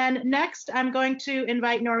 And then next, I'm going to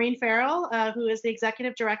invite Noreen Farrell, who is the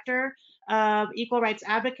Executive Director of Equal Rights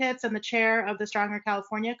Advocates and the Chair of the Stronger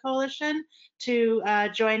California Coalition, to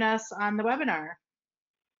join us on the webinar.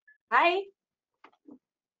 Hi.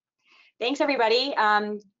 Thanks, everybody.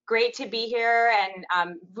 Great to be here, and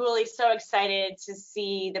I'm really so excited to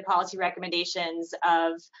see the policy recommendations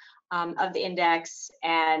of the index,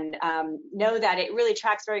 and know that it really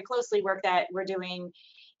tracks very closely work that we're doing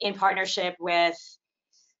in partnership with,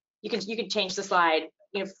 you can change the slide,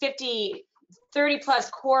 30 plus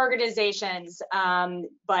core organizations,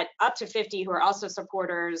 but up to 50 who are also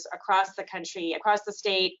supporters across the country, across the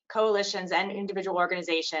state, coalitions and individual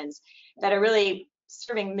organizations that are really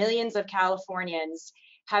serving millions of Californians,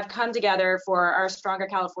 have come together for our Stronger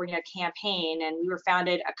California campaign. And we were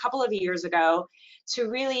founded a couple of years ago to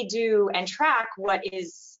really do and track what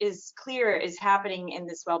is clear is happening in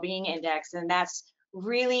this well-being index. And that's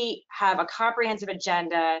really have a comprehensive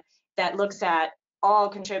agenda that looks at all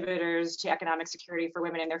contributors to economic security for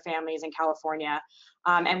women and their families in California.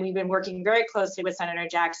 And we've been working very closely with Senator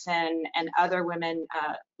Jackson and other women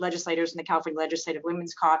legislators in the California Legislative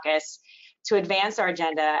Women's Caucus to advance our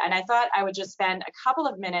agenda. And I thought I would just spend a couple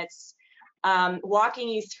of minutes walking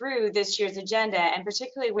you through this year's agenda, and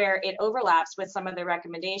particularly where it overlaps with some of the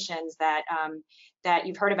recommendations that, that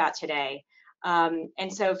you've heard about today.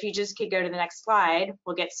 And so if you just could go to the next slide,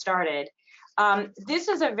 we'll get started. This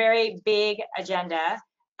is a very big agenda.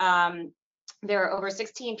 There are over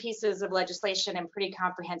 16 pieces of legislation and pretty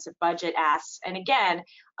comprehensive budget asks. And again,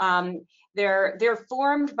 they're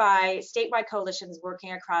formed by statewide coalitions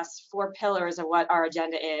working across 4 pillars of what our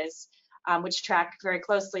agenda is, which track very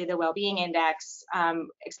closely the well-being index,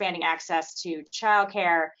 expanding access to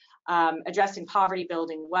childcare, addressing poverty,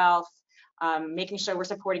 building wealth, making sure we're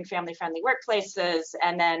supporting family-friendly workplaces,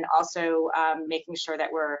 and then also making sure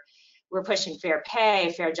that we're pushing fair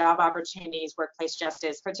pay, fair job opportunities, workplace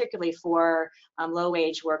justice, particularly for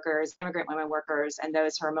low-wage workers, immigrant women workers, and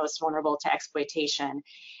those who are most vulnerable to exploitation.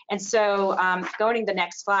 And so going to the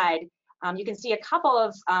next slide, you can see a couple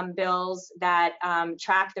of bills that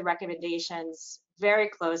track the recommendations very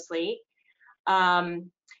closely.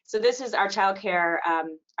 So this is our childcare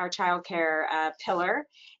pillar.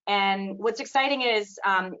 And what's exciting is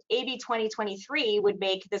AB 2023 would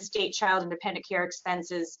make the state child independent care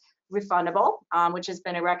expenses refundable, which has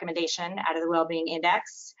been a recommendation out of the Wellbeing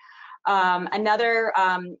Index. Another,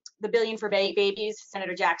 the billion for babies,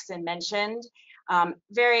 Senator Jackson mentioned.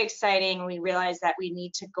 Very exciting. We realize that we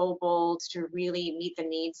need to go bold to really meet the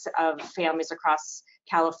needs of families across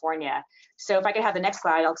California. So if I could have the next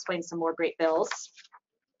slide, I'll explain some more great bills.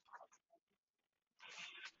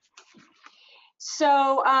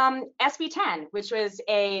 So SB 10, which was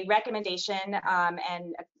a recommendation,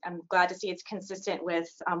 and I'm glad to see it's consistent with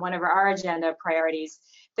one of our agenda priorities.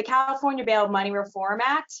 The California Bail Money Reform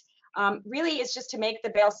Act really is just to make the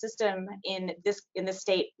bail system in the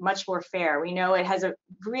state much more fair. We know it has a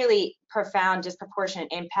really profound disproportionate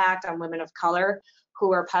impact on women of color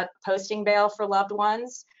who are posting bail for loved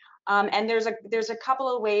ones. And there's a couple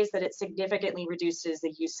of ways that it significantly reduces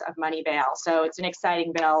the use of money bail. So it's an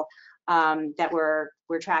exciting bill that we're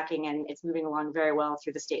tracking, and it's moving along very well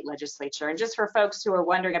through the state legislature. And just for folks who are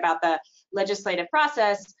wondering about the legislative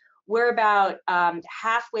process, we're about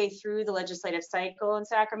halfway through the legislative cycle in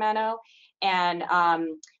Sacramento, and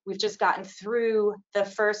we've just gotten through the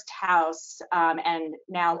first house, and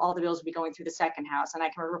now all the bills will be going through the second house, and I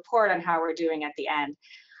can report on how we're doing at the end.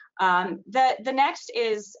 The next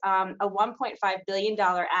is a $1.5 billion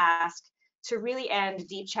ask to really end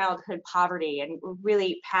deep childhood poverty, and we're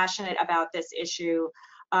really passionate about this issue.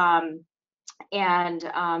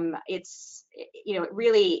 It's, you know,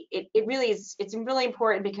 it's really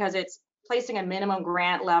important because it's placing a minimum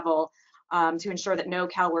grant level to ensure that no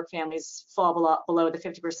CalWORK families fall below the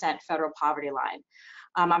 50% federal poverty line.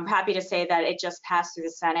 I'm happy to say that it just passed through the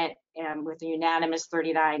Senate with a unanimous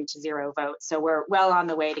 39-0 vote. So we're well on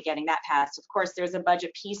the way to getting that passed. Of course, there's a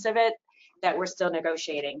budget piece of it that we're still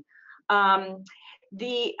negotiating.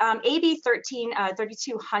 The AB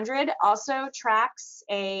 3200 also tracks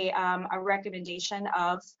a recommendation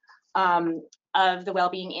of the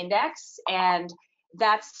Wellbeing Index, and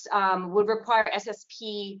that's would require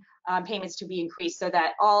SSP payments to be increased so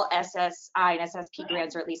that all SSI and SSP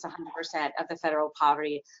grants are at least 100% of the federal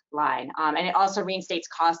poverty line. And it also reinstates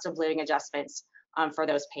cost of living adjustments for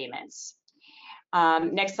those payments.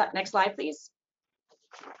 Next slide, please.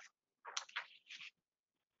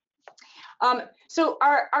 So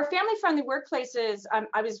our family-friendly workplaces,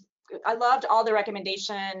 I loved all the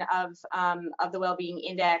recommendation of the Wellbeing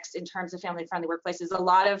Index in terms of family-friendly workplaces. A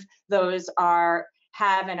lot of those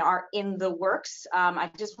have and are in the works. I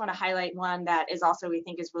just want to highlight one that is also, we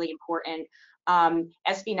think, is really important.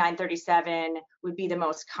 SB 937 would be the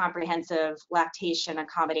most comprehensive lactation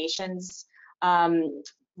accommodations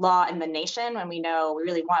law in the nation, when we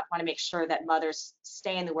really want to make sure that mothers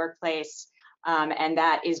stay in the workplace, and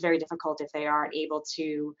that is very difficult if they aren't able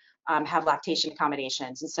to have lactation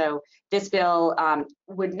accommodations. And so this bill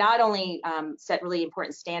would not only set really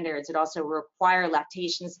important standards, it also require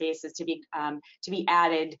lactation spaces to be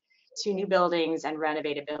added to new buildings and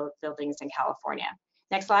renovated buildings in California.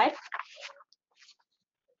 Next slide.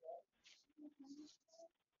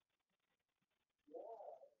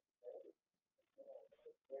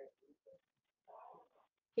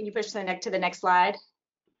 Can you push to the next slide?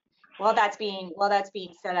 While that's being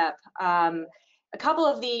set up, a couple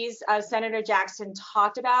of these Senator Jackson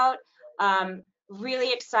talked about.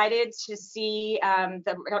 Really excited to see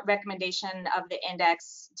the recommendation of the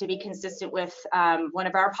index to be consistent with one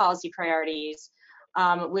of our policy priorities,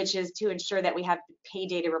 which is to ensure that we have pay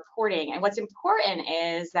data reporting. And what's important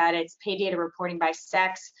is that it's pay data reporting by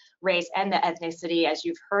sex, race, and the ethnicity. As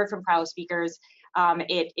you've heard from prior speakers,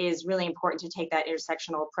 it is really important to take that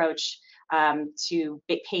intersectional approach to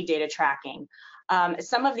pay data tracking.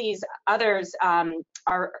 Some of these others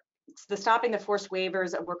are the stopping the forced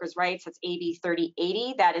waivers of workers' rights. That's AB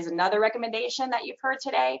 3080. That is another recommendation that you've heard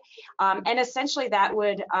today. And essentially that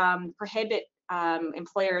would prohibit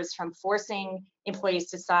employers from forcing employees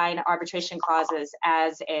to sign arbitration clauses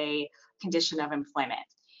as a condition of employment.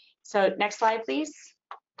 So next slide, please.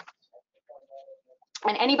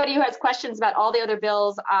 And anybody who has questions about all the other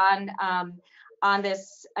bills on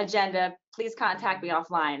this agenda, please contact me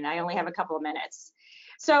offline. I only have a couple of minutes.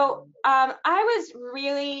 So I was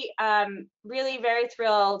really very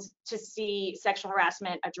thrilled to see sexual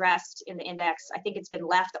harassment addressed in the index. I think it's been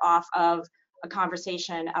left off of a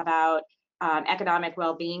conversation about economic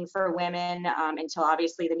well-being for women until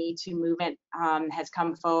obviously the Me Too movement has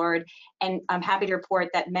come forward. And I'm happy to report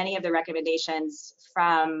that many of the recommendations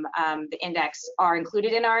from the index are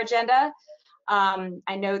included in our agenda.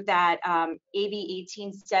 I note that AB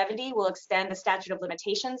 1870 will extend the statute of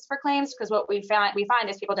limitations for claims, because what we find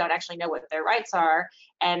is people don't actually know what their rights are,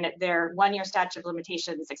 and their one-year statute of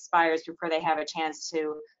limitations expires before they have a chance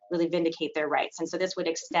to really vindicate their rights. And so this would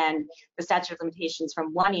extend the statute of limitations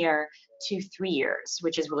from 1 year to 3 years,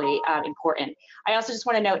 which is really important. I also just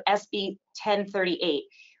want to note SB 1038.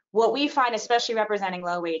 What we find, especially representing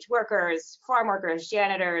low-wage workers, farm workers,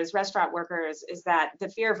 janitors, restaurant workers, is that the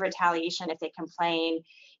fear of retaliation if they complain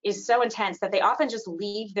is so intense that they often just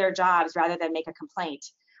leave their jobs rather than make a complaint,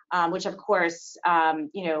 which of course,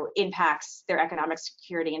 impacts their economic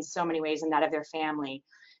security in so many ways and that of their family.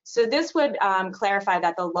 So this would clarify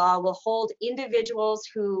that the law will hold individuals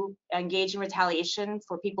who engage in retaliation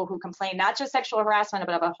for people who complain, not just sexual harassment,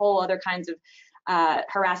 but of a whole other kinds of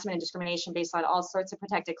harassment and discrimination based on all sorts of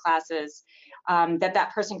protected classes,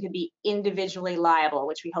 that person could be individually liable,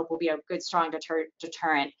 which we hope will be a good, strong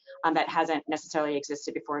deterrent that hasn't necessarily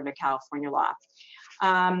existed before under California law.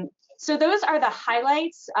 So those are the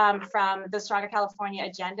highlights from the Stronger California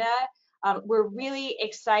agenda. We're really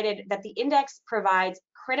excited that the index provides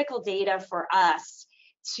critical data for us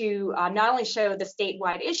to not only show the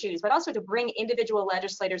statewide issues, but also to bring individual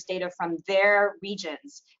legislators' data from their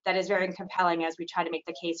regions. That is very compelling as we try to make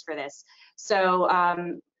the case for this. So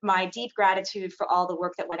my deep gratitude for all the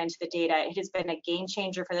work that went into the data. It has been a game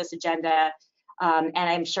changer for this agenda, and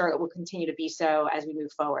I'm sure it will continue to be so as we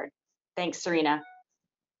move forward. Thanks, Surina.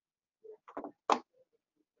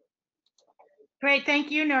 Great, thank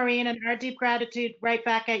you, Noreen, and our deep gratitude right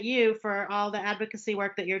back at you for all the advocacy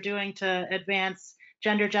work that you're doing to advance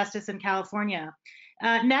gender justice in California.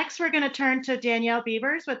 Next, we're going to turn to Danielle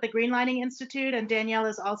Beavers with the Greenlining Institute, and Danielle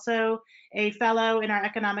is also a fellow in our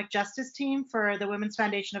economic justice team for the Women's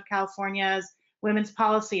Foundation of California's Women's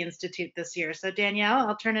Policy Institute this year. So Danielle,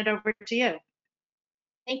 I'll turn it over to you.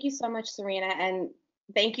 Thank you so much, Surina, and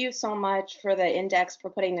thank you so much for the index for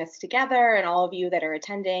putting this together and all of you that are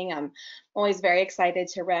attending. I'm always very excited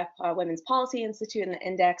to rep Women's Policy Institute and the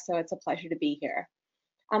index, so it's a pleasure to be here.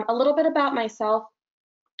 A little bit about myself.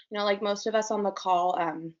 You know, like most of us on the call,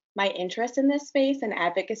 my interest in this space and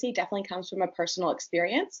advocacy definitely comes from a personal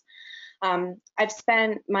experience. I've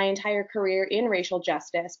spent my entire career in racial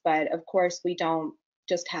justice, but of course we don't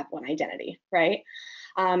just have one identity, right?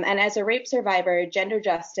 And as a rape survivor, gender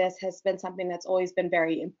justice has been something that's always been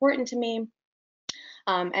very important to me.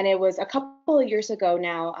 And it was a couple of years ago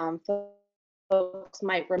now, folks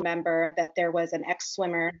might remember that there was an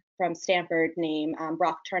ex-swimmer from Stanford named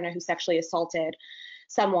Brock Turner who sexually assaulted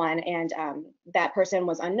someone, and that person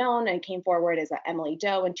was unknown and came forward as Emily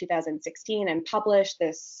Doe in 2016 and published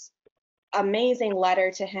this amazing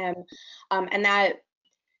letter to him, and that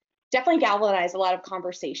definitely galvanized a lot of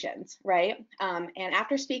conversations, right? And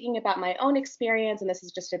after speaking about my own experience, and this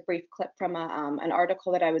is just a brief clip from an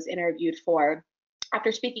article that I was interviewed for,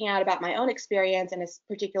 after speaking out about my own experience, and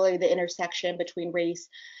particularly the intersection between race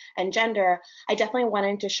and gender, I definitely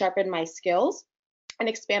wanted to sharpen my skills and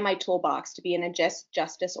expand my toolbox to be in a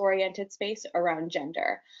justice-oriented space around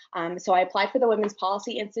gender. So I applied for the Women's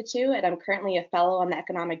Policy Institute, and I'm currently a fellow on the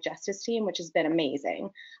economic justice team, which has been amazing.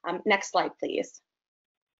 Next slide, please.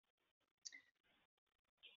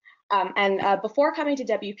 Before coming to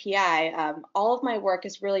WPI, all of my work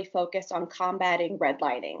is really focused on combating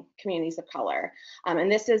redlining communities of color. And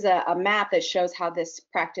this is a map that shows how this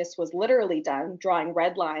practice was literally done, drawing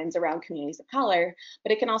red lines around communities of color,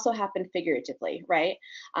 but it can also happen figuratively, right?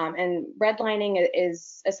 And redlining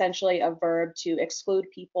is essentially a verb to exclude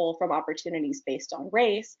people from opportunities based on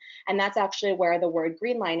race. And that's actually where the word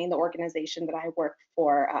Greenlining, the organization that I work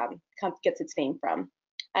for, gets its name from.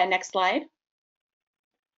 Next slide.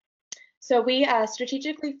 So we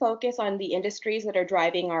strategically focus on the industries that are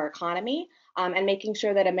driving our economy and making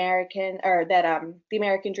sure that the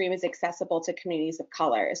American dream is accessible to communities of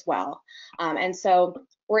color as well. And so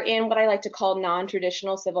we're in what I like to call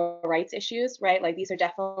non-traditional civil rights issues, right? Like these are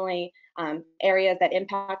definitely areas that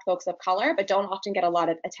impact folks of color, but don't often get a lot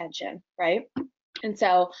of attention, right? And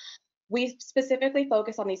so we specifically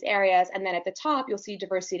focus on these areas, and then at the top, you'll see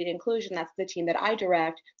diversity and inclusion. That's the team that I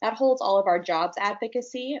direct. That holds all of our jobs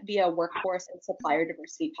advocacy via workforce and supplier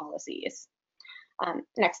diversity policies.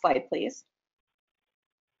 Next slide, please.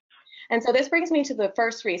 And so this brings me to the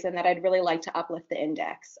first reason that I'd really like to uplift the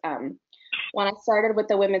index. When I started with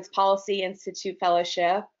the Women's Policy Institute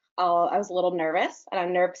Fellowship, I was a little nervous, and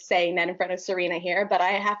I'm nervous saying that in front of Surina here, but I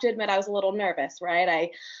have to admit I was a little nervous,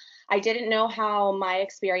 right? I didn't know how my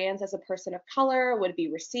experience as a person of color would be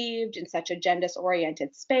received in such a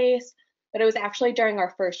gender-oriented space, but it was actually during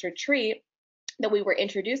our first retreat that we were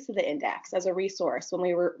introduced to the index as a resource when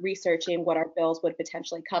we were researching what our bills would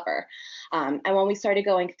potentially cover. And when we started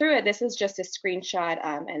going through it, this is just a screenshot,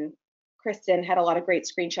 and Kristin had a lot of great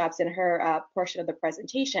screenshots in her portion of the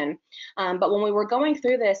presentation. But when we were going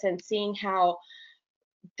through this and seeing how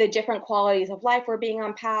the different qualities of life were being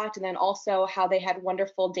unpacked, and then also how they had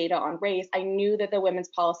wonderful data on race, I knew that the Women's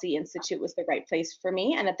Policy Institute was the right place for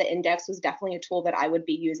me, and that the index was definitely a tool that I would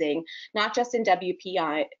be using, not just in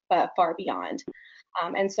WPI, but far beyond.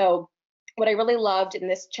 And so what I really loved, and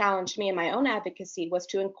this challenged me in my own advocacy, was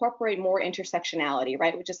to incorporate more intersectionality,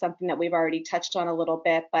 right? Which is something that we've already touched on a little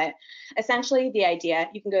bit, but essentially the idea,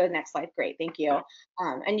 you can go to the next slide, great, thank you.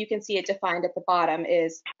 And you can see it defined at the bottom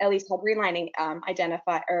is, at least how greenlining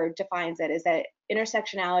defines it, is that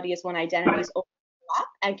intersectionality is when identities overlap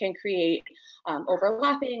and can create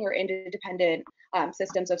overlapping or interdependent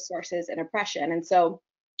systems of sources and oppression. And so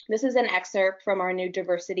this is an excerpt from our new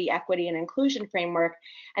diversity, equity, and inclusion framework.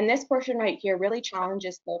 And this portion right here really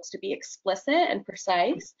challenges folks to be explicit and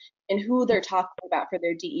precise in who they're talking about for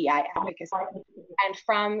their DEI advocacy. And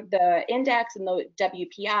from the index and the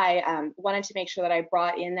WPI, wanted to make sure that I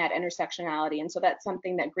brought in that intersectionality. And so that's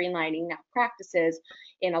something that greenlining now practices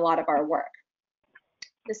in a lot of our work.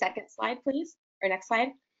 The second slide, please, or next slide.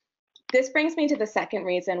 This brings me to the second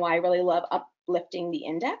reason why I really love uplifting the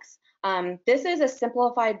index. This is a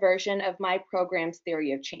simplified version of my program's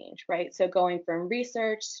theory of change, right? So going from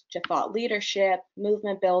research to thought leadership,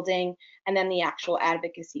 movement building, and then the actual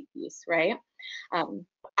advocacy piece, right?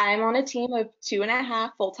 I'm on a team of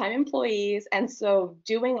 2.5 full-time employees, and so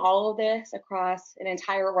doing all of this across an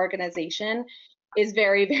entire organization is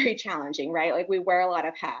very, very challenging, right? Like, we wear a lot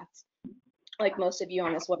of hats, like most of you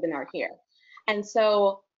on this webinar here. And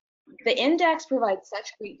so the index provides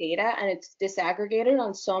such great data, and it's disaggregated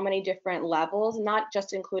on so many different levels, not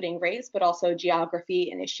just including race, but also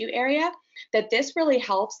geography and issue area, that this really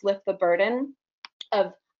helps lift the burden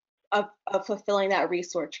of fulfilling that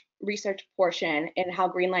research portion in how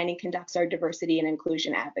greenlining conducts our diversity and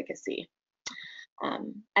inclusion advocacy.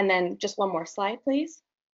 And then just one more slide, please.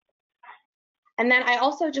 And then I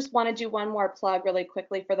also just want to do one more plug really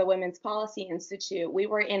quickly for the Women's Policy Institute. We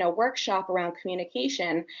were in a workshop around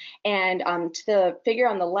communication, and to the figure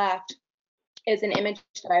on the left is an image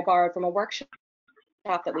that I borrowed from a workshop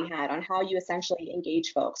that we had on how you essentially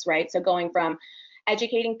engage folks, right? So going from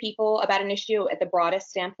educating people about an issue at the broadest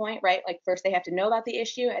standpoint, right? Like, first they have to know about the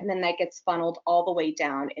issue, and then that gets funneled all the way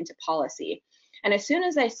down into policy. And as soon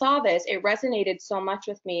as I saw this, it resonated so much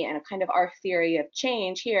with me and kind of our theory of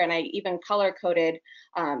change here. And I even color coded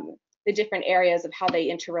the different areas of how they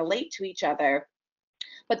interrelate to each other.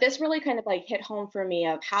 But this really kind of like hit home for me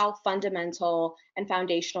of how fundamental and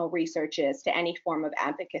foundational research is to any form of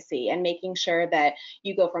advocacy, and making sure that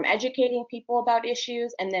you go from educating people about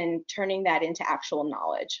issues and then turning that into actual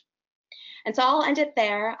knowledge. And so I'll end it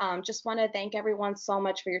there. Just want to thank everyone so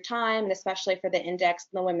much for your time, and especially for the index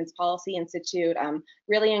and the Women's Policy Institute.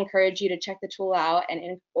 Really encourage you to check the tool out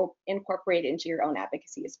and incorporate it into your own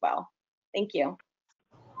advocacy as well. Thank you.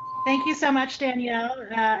 Thank you so much, Danielle.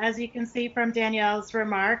 As you can see from Danielle's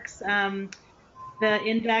remarks, the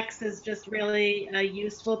index is just really a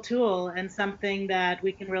useful tool and something that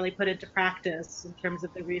we can really put into practice in terms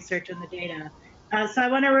of the research and the data. So I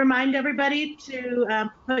want to remind everybody to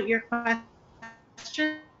put your questions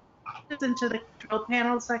into the control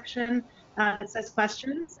panel section that says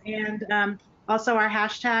questions, and also our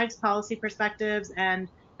hashtags, policy perspectives, and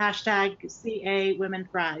hashtag CA Women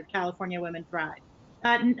Thrive, California Women Thrive.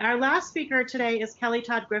 Our last speaker today is Kelly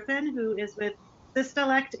Todd Griffin, who is with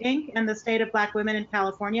Syselect Inc. and the State of Black Women in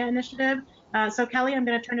California initiative. So Kelly, I'm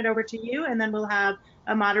going to turn it over to you, and then we'll have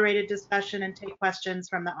a moderated discussion and take questions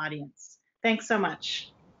from the audience. Thanks so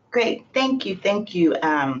much. Great, thank you, thank you.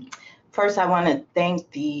 First, I want to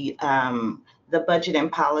thank the Budget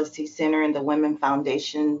and Policy Center and the Women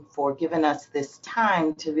Foundation for giving us this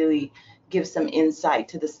time to really give some insight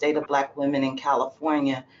to the state of Black women in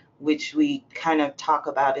California, which we kind of talk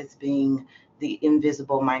about as being the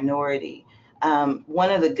invisible minority.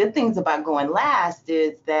 One of the good things about going last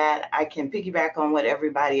is that I can piggyback on what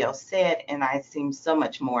everybody else said, and I seem so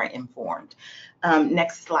much more informed.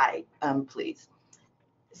 Next slide, please.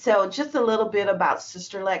 So just a little bit about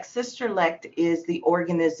Syselect. Syselect is the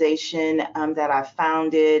organization that I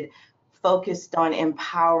founded, focused on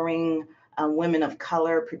empowering women of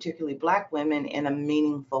color, particularly Black women, in a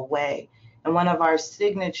meaningful way. And one of our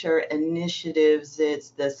signature initiatives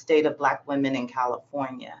is the State of Black Women in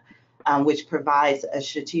California, which provides a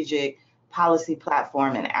strategic policy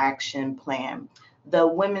platform and action plan. The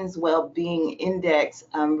Women's Wellbeing Index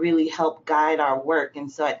really helped guide our work.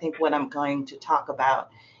 And so I think what I'm going to talk about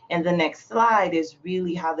in the next slide is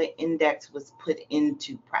really how the index was put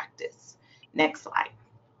into practice. Next slide.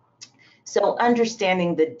 So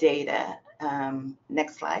understanding the data.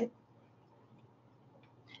 Next slide.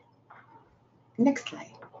 Next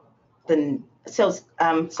slide.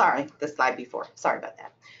 sorry, the slide before, sorry about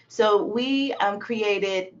that. So we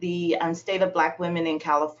created the State of Black Women in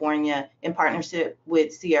California in partnership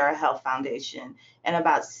with Sierra Health Foundation and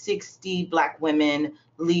about 60 Black women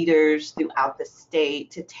leaders throughout the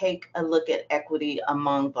state to take a look at equity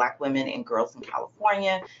among Black women and girls in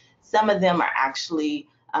California. Some of them are actually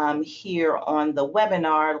here on the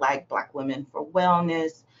webinar, like Black Women for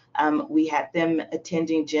Wellness. We had them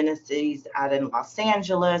attending Genesis out in Los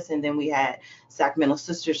Angeles, and then we had Sacramento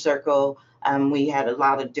Sister Circle. We had a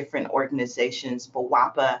lot of different organizations,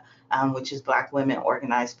 BWAPA, which is Black Women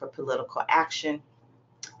Organized for Political Action,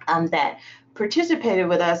 that participated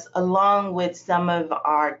with us, along with some of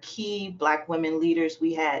our key Black women leaders.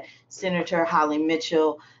 We had Senator Holly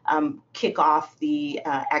Mitchell kick off the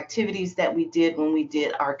activities that we did when we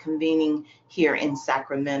did our convening here in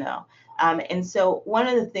Sacramento. And so one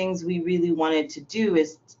of the things we really wanted to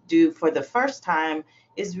do for the first time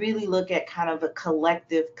is really look at kind of a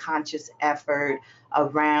collective conscious effort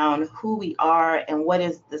around who we are and what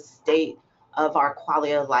is the state of our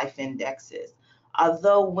quality of life indexes.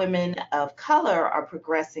 Although women of color are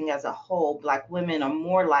progressing as a whole, Black women are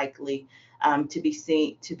more likely to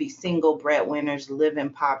be single breadwinners, live in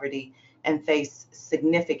poverty, and face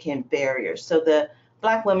significant barriers. So the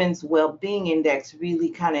Black Women's Wellbeing Index really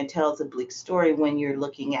kind of tells a bleak story when you're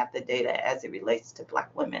looking at the data as it relates to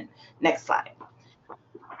Black women. Next slide.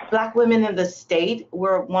 Black women in the state,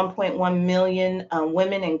 we're 1.1 million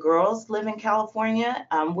women and girls live in California.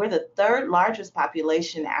 We're the third largest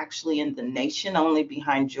population actually in the nation, only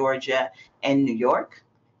behind Georgia and New York.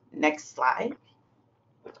 Next slide.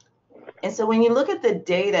 And so when you look at the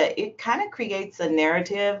data, it kind of creates a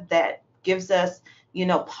narrative that gives us,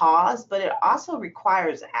 pause, but it also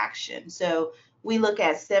requires action. So we look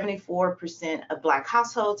at 74% of Black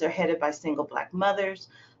households are headed by single Black mothers,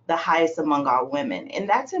 the highest among all women. And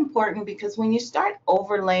that's important because when you start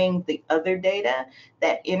overlaying the other data,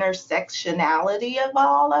 that intersectionality of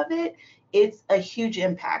all of it, it's a huge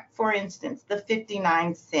impact. For instance, the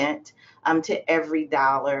 59 cents to every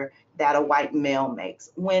dollar that a white male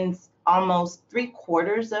makes. When almost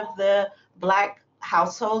 3/4 of the Black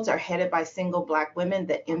households are headed by single Black women,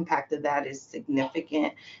 the impact of that is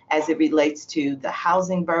significant as it relates to the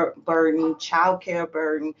housing burden, childcare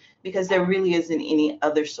burden, because there really isn't any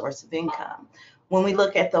other source of income. When we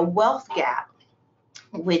look at the wealth gap,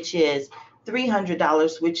 which is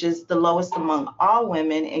 $300, which is the lowest among all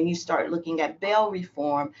women, and you start looking at bail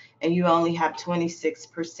reform, and you only have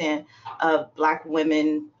 26% of Black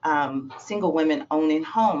women, single women owning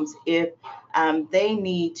homes. If they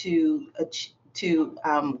need to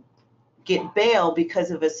get bail because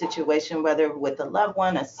of a situation, whether with a loved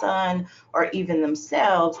one, a son, or even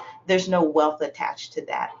themselves, there's no wealth attached to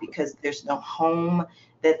that because there's no home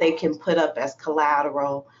that they can put up as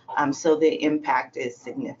collateral. So the impact is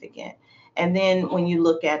significant. And then when you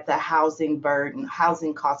look at the housing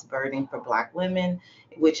cost burden for Black women,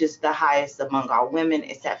 which is the highest among all women,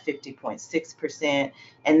 it's at 50.6%.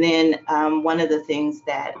 And then one of the things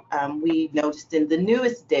that we noticed in the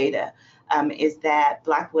newest data is that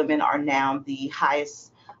Black women are now the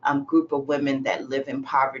highest group of women that live in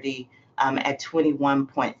poverty at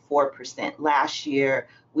 21.4%. Last year,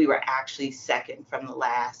 we were actually second from the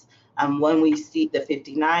last. When we see the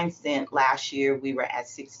 59 cent last year, we were at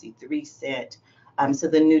 63 cents. So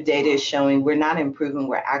the new data is showing we're not improving,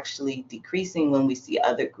 we're actually decreasing when we see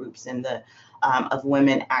other groups in the of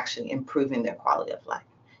women actually improving their quality of life.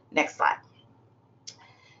 Next slide.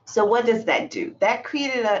 So what does that do? That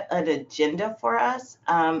created an agenda for us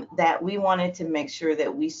that we wanted to make sure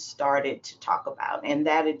that we started to talk about. And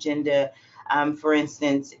that agenda, for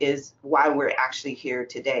instance, is why we're actually here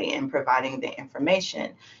today and providing the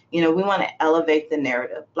information. We want to elevate the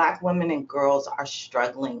narrative. Black women and girls are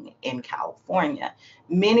struggling in California.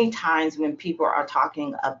 Many times when people are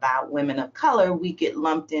talking about women of color, we get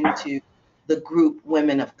lumped into the group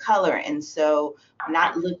women of color. And so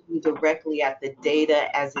not looking directly at the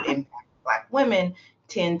data as it impacts Black women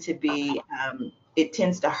tends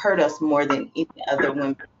to hurt us more than any other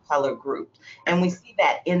women of color group. And we see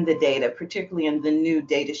that in the data, particularly in the new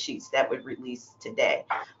data sheets that were released today.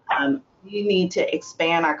 We need to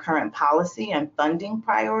expand our current policy and funding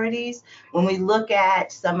priorities. When we look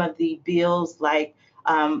at some of the bills like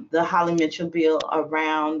the Holly Mitchell bill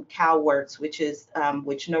around CalWORKs,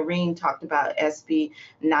 which Noreen talked about, SB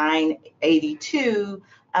 982,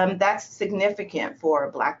 that's significant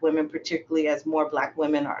for Black women, particularly as more Black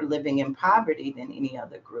women are living in poverty than any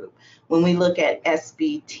other group. When we look at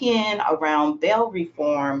SB 10 around bail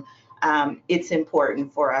reform, it's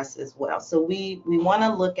important for us as well. So we want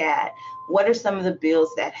to look at what are some of the bills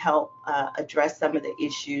that help address some of the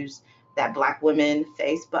issues that Black women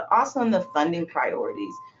face, but also in the funding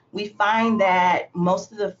priorities. We find that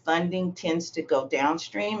most of the funding tends to go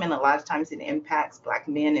downstream, and a lot of times it impacts Black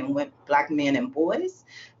men and boys,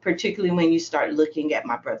 particularly when you start looking at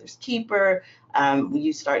My Brother's Keeper, when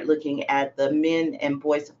you start looking at the Men and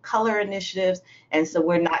Boys of Color initiatives. And so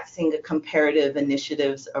we're not seeing a comparative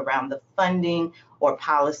initiatives around the funding or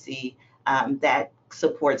policy that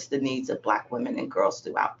supports the needs of Black women and girls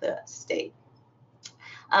throughout the state.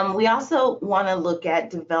 We also want to look at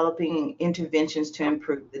developing interventions to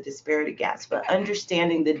improve the disparity gaps, but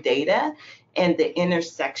understanding the data and the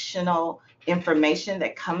intersectional information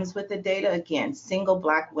that comes with the data. Again, single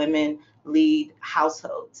Black women lead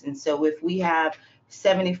households. And so if we have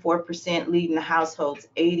 74% leading the households,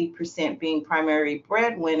 80% being primary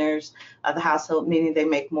breadwinners of the household, meaning they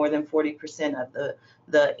make more than 40% of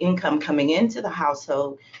the income coming into the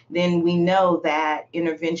household, then we know that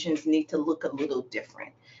interventions need to look a little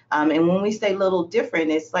different. And when we say little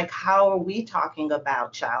different, it's like, how are we talking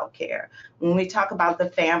about childcare? When we talk about the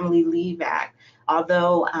Family Leave Act,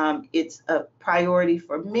 although it's a priority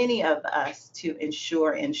for many of us to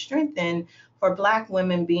ensure and strengthen, for Black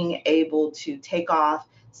women being able to take off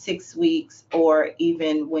 6 weeks, or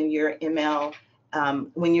even when you're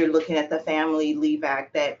when you're looking at the Family Leave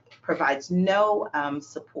Act that provides no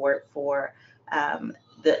support for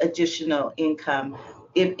the additional income,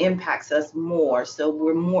 it impacts us more. So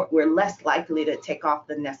we're less likely to take off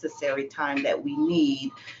the necessary time that we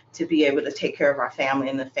need to be able to take care of our family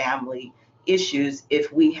and the family issues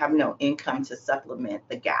if we have no income to supplement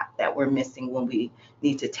the gap that we're missing when we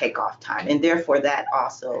need to take off time. And therefore that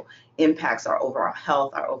also impacts our overall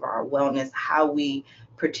health, our overall wellness, how we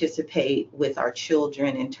participate with our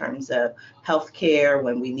children in terms of health care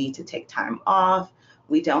when we need to take time off.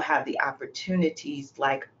 We don't have the opportunities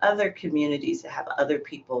like other communities to have other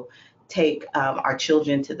people take our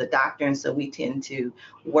children to the doctor. And so we tend to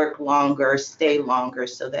work longer, stay longer,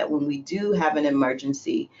 so that when we do have an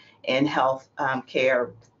emergency in health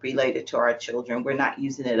care related to our children, we're not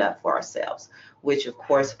using it up for ourselves, which of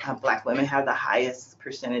course, Black women have the highest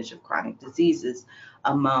percentage of chronic diseases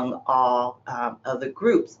among all other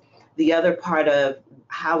groups. The other part of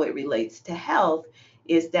how it relates to health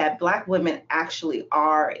is that Black women actually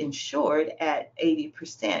are insured at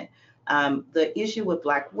 80%. The issue with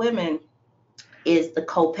Black women is the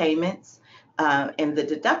co-payments and the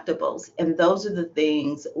deductibles. And those are the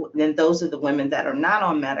things, and those are the women that are not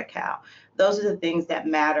on Medi-Cal. Those are the things that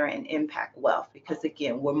matter and impact wealth, because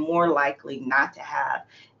again, we're more likely not to have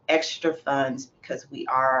extra funds because we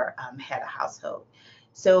are head of household.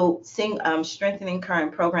 So strengthening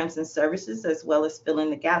current programs and services, as well as filling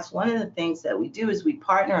the gaps. One of the things that we do is we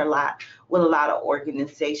partner a lot with a lot of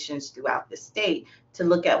organizations throughout the state to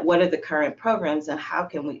look at what are the current programs and how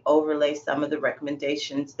can we overlay some of the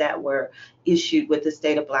recommendations that were issued with the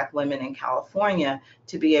state of Black women in California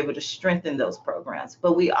to be able to strengthen those programs.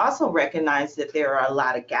 But we also recognize that there are a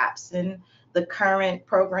lot of gaps in the current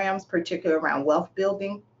programs, particularly around wealth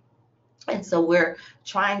building. And so we're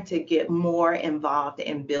trying to get more involved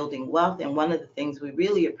in building wealth. And one of the things we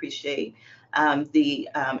really appreciate the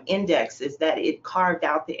index is that it carved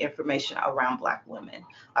out the information around Black women,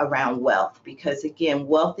 around wealth, because again,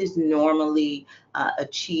 wealth is normally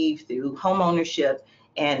achieved through home ownership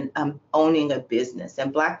and owning a business.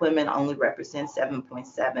 And Black women only represent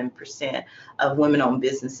 7.7% of women-owned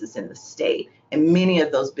businesses in the state. And many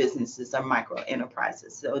of those businesses are micro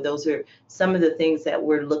enterprises. So those are some of the things that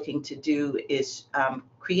we're looking to do, is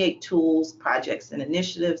create tools, projects, and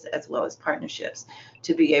initiatives, as well as partnerships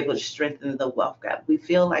to be able to strengthen the wealth gap. We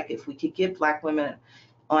feel like if we could get Black women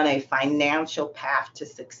on a financial path to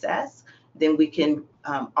success, then we can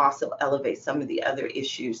also elevate some of the other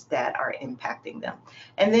issues that are impacting them.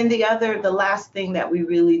 And then the last thing that we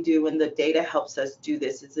really do, and the data helps us do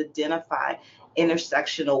this, is identify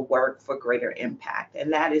intersectional work for greater impact.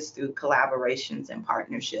 And that is through collaborations and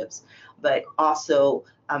partnerships, but also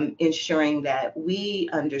ensuring that we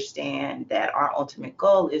understand that our ultimate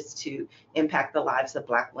goal is to impact the lives of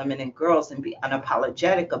Black women and girls and be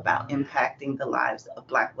unapologetic about impacting the lives of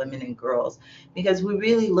Black women and girls. Because we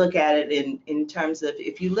really look at it in terms of,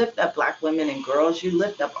 if you lift up Black women and girls, you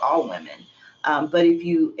lift up all women. But if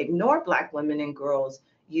you ignore Black women and girls,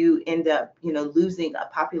 you end up, losing a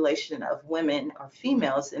population of women or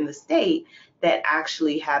females in the state that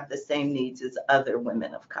actually have the same needs as other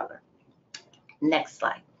women of color. Next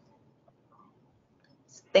slide.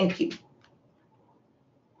 Thank you.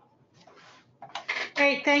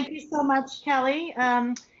 Great, thank you so much, Kelly,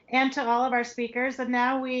 and to all of our speakers. And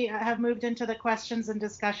now we have moved into the questions and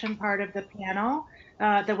discussion part of the panel,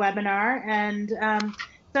 the webinar. And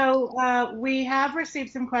So we have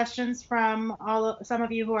received some questions from some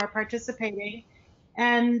of you who are participating.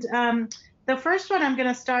 And the first one I'm going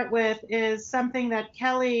to start with is something that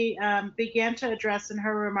Kelly began to address in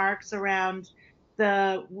her remarks around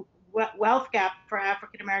the wealth gap for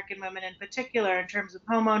African American women in particular, in terms of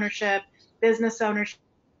home ownership, business ownership,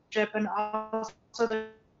 and also the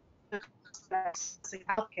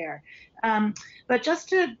healthcare. But just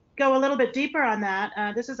to go a little bit deeper on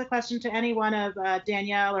that, this is a question to any one of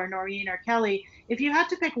Danielle or Noreen or Kelly. If you had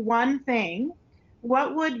to pick one thing,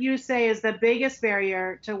 what would you say is the biggest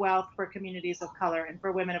barrier to wealth for communities of color and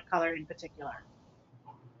for women of color in particular?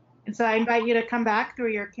 And so I invite you to come back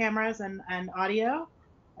through your cameras and audio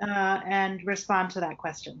and respond to that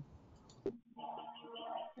question.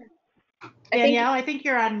 Danielle, I think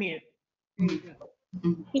you're on mute.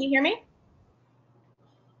 Can you hear me?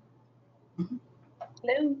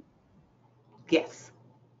 Hello? Yes.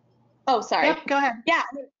 Oh, sorry. Yep, go ahead. Yeah.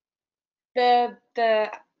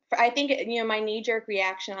 I think, my knee-jerk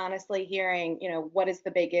reaction, honestly, hearing, what is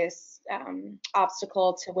the biggest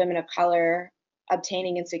obstacle to women of color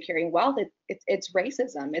obtaining and securing wealth? It's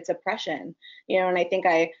racism, it's oppression, and I think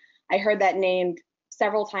I heard that named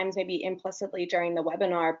several times, maybe implicitly during the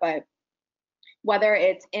webinar, but whether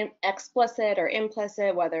it's explicit or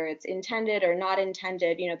implicit, whether it's intended or not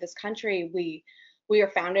intended, this country, we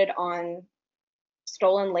are founded on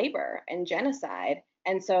stolen labor and genocide.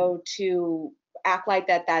 And so to act like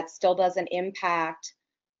that still doesn't impact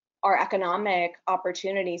our economic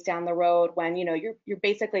opportunities down the road when, you're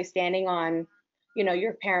basically standing on,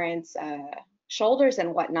 your parents' shoulders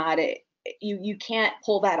and whatnot, you can't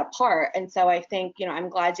pull that apart. And so I think, I'm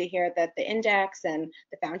glad to hear that the Index and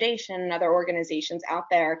the Foundation and other organizations out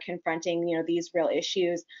there are confronting, these real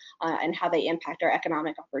issues and how they impact our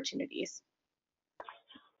economic opportunities.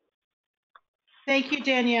 Thank you,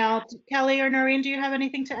 Danielle. Kelly or Noreen, do you have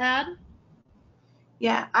anything to add?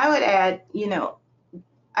 Yeah, I would add,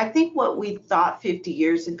 I think what we thought 50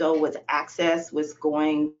 years ago was access was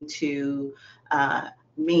going to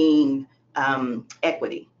mean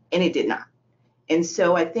equity, and it did not. And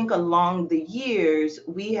so I think along the years,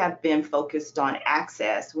 we have been focused on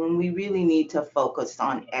access when we really need to focus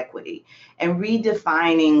on equity and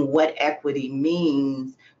redefining what equity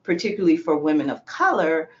means, particularly for women of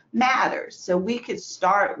color, matters. So we could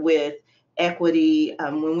start with equity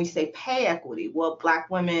when we say pay equity. Well, Black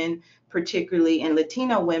women, particularly, and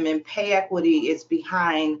Latino women, pay equity is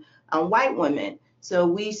behind white women. So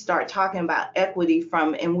we start talking about equity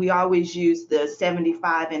from, and we always use the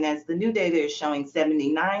 75, and as the new data is showing,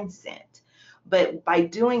 79 cents. But by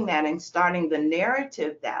doing that and starting the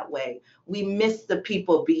narrative that way, we miss the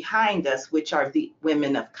people behind us, which are the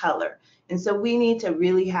women of color. And so we need to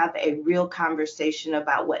really have a real conversation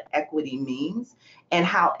about what equity means and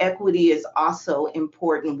how equity is also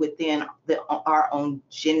important within our own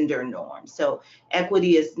gender norms. So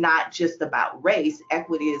equity is not just about race,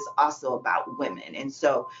 equity is also about women. And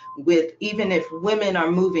so even if women are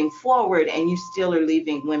moving forward and you still are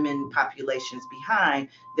leaving women populations behind,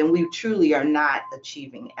 then we truly are not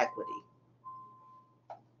achieving equity.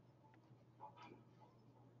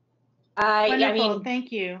 Wonderful,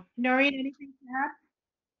 thank you. Noreen, anything to add?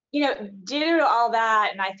 Due to all that,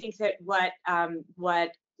 and I think that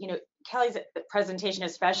what Kelly's presentation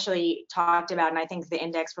especially talked about, and I think the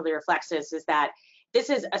Index really reflects this, is that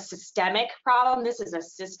this is a systemic problem. This is a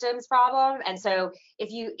systems problem. And so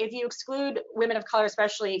if you exclude women of color,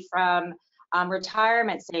 especially from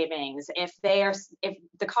retirement savings, if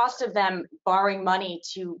the cost of them borrowing money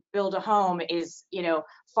to build a home is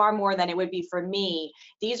far more than it would be for me,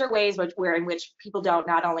 these are ways in which people don't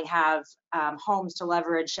not only have homes to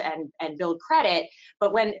leverage and build credit,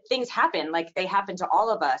 but when things happen, like they happen to all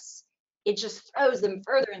of us, it just throws them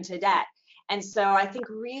further into debt. And so I think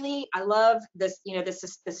really I love this,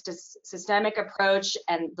 this systemic approach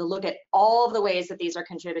and the look at all of the ways that these are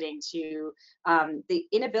contributing to the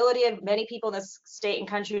inability of many people in this state and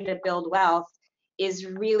country to build wealth is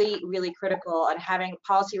really, really critical, and having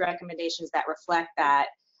policy recommendations that reflect that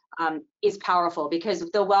is powerful, because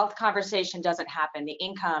the wealth conversation doesn't happen. The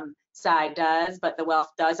income side does, but the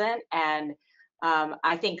wealth doesn't. And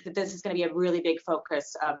I think that this is going to be a really big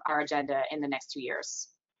focus of our agenda in the next 2 years.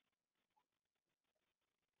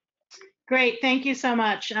 Great, thank you so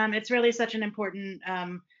much. It's really such an important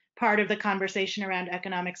part of the conversation around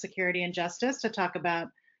economic security and justice to talk about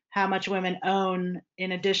how much women own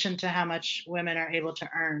in addition to how much women are able to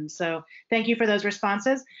earn. So thank you for those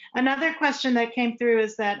responses. Another question that came through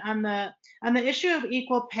is that on the issue of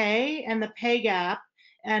equal pay and the pay gap,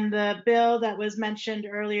 and the bill that was mentioned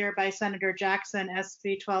earlier by Senator Jackson,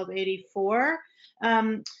 SB 1284,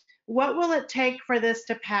 What will it take for this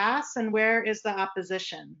to pass, and where is the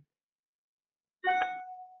opposition?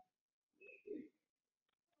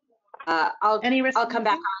 I'll come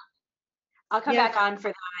back on. I'll come Yeah. back on for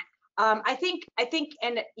that. I think,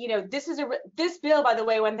 and this bill, by the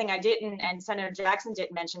way, one thing I didn't, and Senator Jackson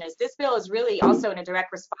didn't mention, is this bill is really also in a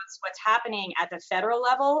direct response to what's happening at the federal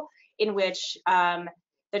level, in which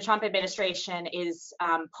the Trump administration is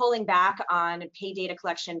pulling back on pay data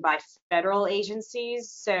collection by federal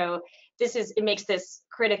agencies. So it makes this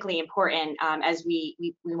critically important as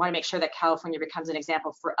we want to make sure that California becomes an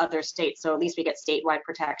example for other states. So at least we get statewide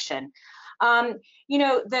protection. The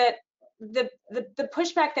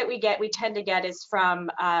pushback that we tend to get is from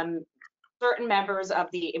certain members of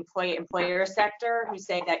the employer sector who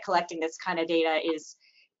say that collecting this kind of data is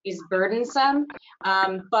burdensome.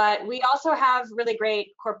 But we also have really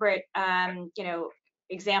great corporate,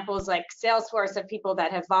 examples like Salesforce of people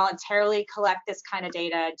that have voluntarily collect this kind of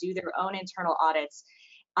data, do their own internal audits.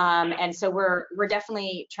 And so we're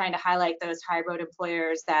definitely trying to highlight those high road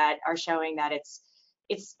employers that are showing that it's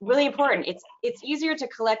really important. It's easier to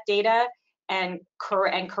collect data and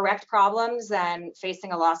correct problems than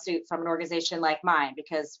facing a lawsuit from an organization like mine,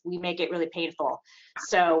 because we make it really painful.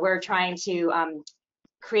 So we're trying to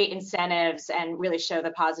create incentives and really show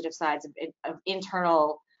the positive sides of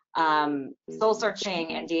internal soul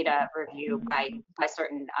searching and data review by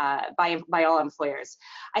all employers.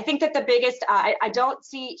 I think that the biggest, I don't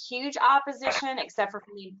see huge opposition except for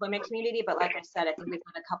from the employment community, but like I said, I think we've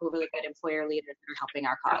got a couple of really good employer leaders that are helping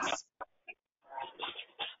our cause.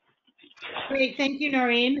 Great, thank you,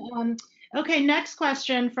 Noreen. Okay, next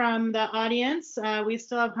question from the audience. We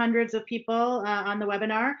still have hundreds of people on the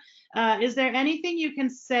webinar. Is there anything you can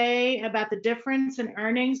say about the difference in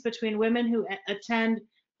earnings between women who attend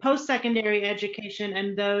post-secondary education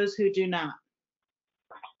and those who do not?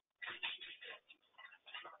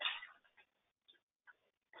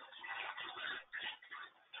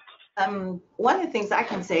 One of the things I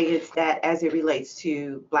can say is that as it relates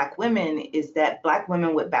to Black women is that Black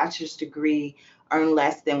women with bachelor's degree earn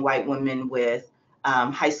less than white women with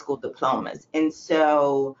high school diplomas. And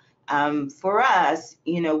so for us,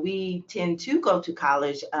 we tend to go to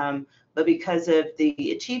college, but because of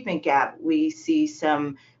the achievement gap, we see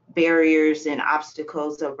some barriers and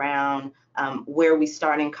obstacles around where we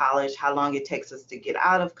start in college, how long it takes us to get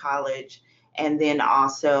out of college, and then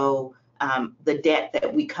also the debt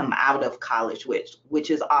that we come out of college with,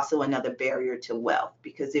 which is also another barrier to wealth.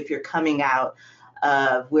 Because if you're coming out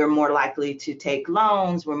we're more likely to take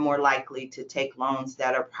loans, we're more likely to take loans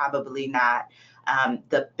that are probably not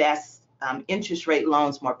the best interest rate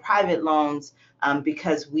loans, more private loans,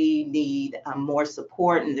 because we need more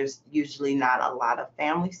support, and there's usually not a lot of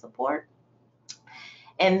family support.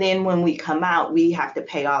 And then when we come out, we have to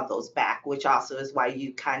pay all those back, which also is why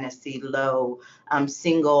you kind of see low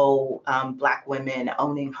single Black women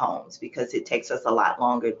owning homes, because it takes us a lot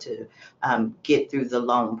longer to get through the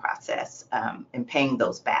loan process and paying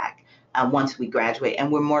those back once we graduate.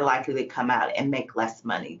 And we're more likely to come out and make less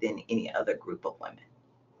money than any other group of women.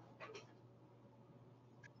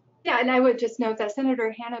 Yeah, and I would just note that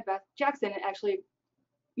Senator Hannah-Beth Jackson actually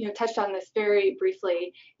touched on this very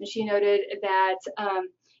briefly, and she noted that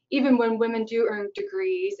even when women do earn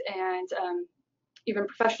degrees and even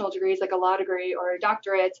professional degrees like a law degree or a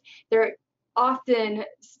doctorate, they're often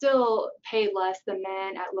still paid less than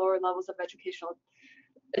men at lower levels of educational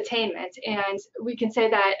attainment. And we can say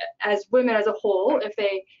that as women as a whole, if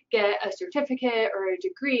they get a certificate or a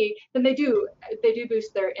degree, then they do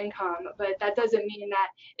boost their income, but that doesn't mean that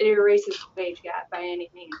it erases the wage gap by any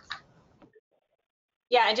means.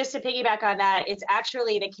 Yeah, and just to piggyback on that, it's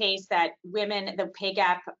actually the case that the pay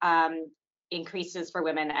gap increases for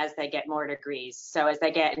women as they get more degrees. So as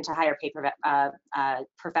they get into higher pay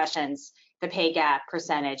professions, the pay gap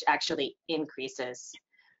percentage actually increases,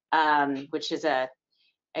 which is a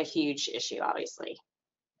huge issue, obviously.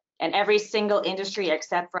 And every single industry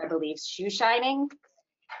except for, I believe, shoe shining,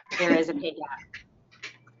 there is a pay gap.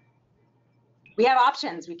 We have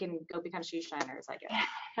options. We can go become shoe shiners, I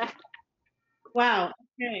guess. Wow,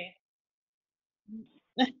 okay.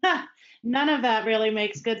 None of that really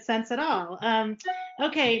makes good sense at all.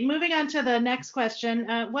 Okay, moving on to the next question.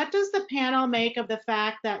 What does the panel make of the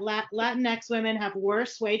fact that Latinx women have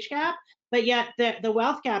worse wage gap, but yet the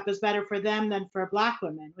wealth gap is better for them than for Black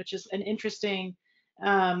women, which is an interesting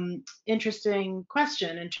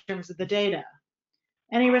question in terms of the data.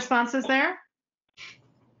 Any responses there?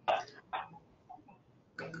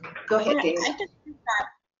 Go ahead, Dave.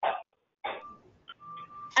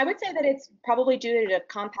 I would say that it's probably due to the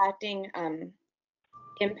compacting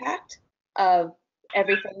impact of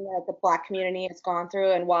everything that the Black community has gone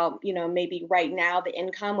through. And while, you know, maybe right now the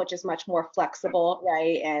income, which is much more flexible,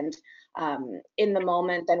 right, and in the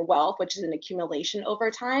moment than wealth, which is an accumulation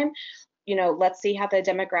over time, you know, let's see how the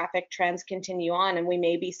demographic trends continue on. And we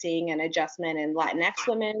may be seeing an adjustment in Latinx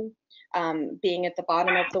women being at the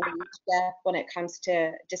bottom of the wage gap when it comes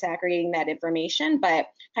to disaggregating that information. But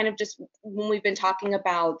kind of just when we've been talking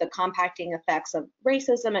about the compacting effects of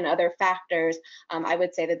racism and other factors, I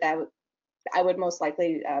would say that I would most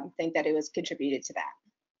likely think that it was contributed to that.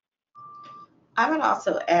 I would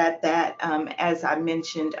also add that, as I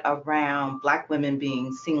mentioned around Black women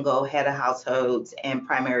being single head of households and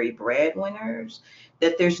primary breadwinners,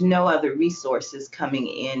 that there's no other resources coming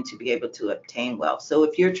in to be able to obtain wealth. So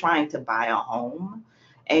if you're trying to buy a home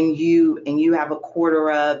and you have a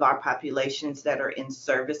quarter of our populations that are in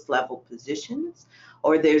service level positions,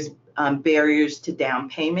 or there's barriers to down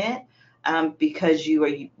payment, because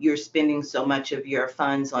you're spending so much of your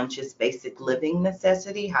funds on just basic living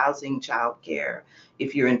necessity, housing, childcare,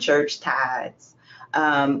 if you're in church tithes.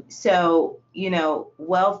 So, you know,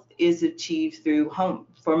 wealth is achieved through home,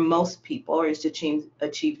 for most people, or is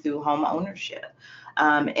achieved through home ownership.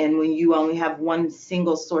 And when you only have one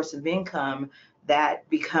single source of income, that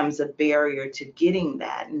becomes a barrier to getting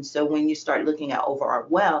that. And so when you start looking at overall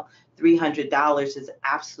wealth, $300 is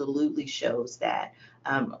absolutely shows that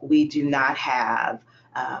we do not have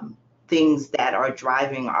things that are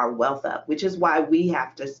driving our wealth up, which is why we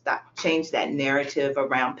have to change that narrative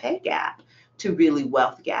around pay gap to really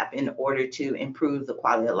wealth gap in order to improve the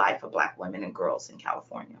quality of life of Black women and girls in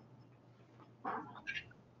California.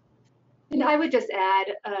 And I would just add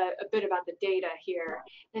a bit about the data here,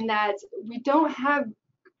 in that we don't have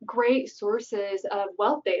great sources of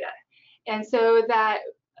wealth data. And so that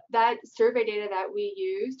survey data that we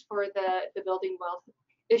used for the Building Wealth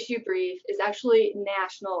issue brief is actually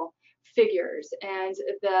national figures, and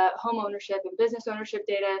the home ownership and business ownership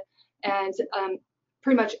data and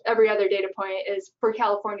pretty much every other data point is for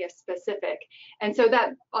California specific. And so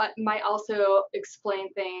that might also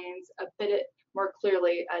explain things a bit more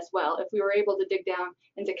clearly as well. If we were able to dig down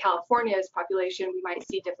into California's population, we might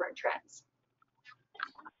see different trends.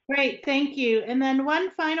 Great, thank you. And then one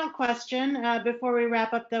final question before we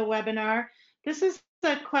wrap up the webinar. This is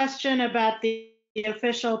a question about the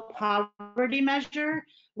official poverty measure,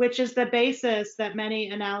 which is the basis that many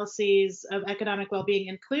analyses of economic well-being,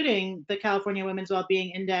 including the California Women's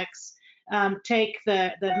Wellbeing Index, take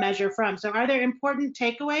the measure from. So are there important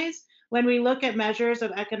takeaways when we look at measures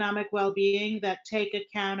of economic well-being that take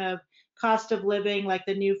account of cost of living, like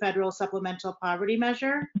the new federal supplemental poverty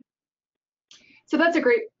measure? So that's a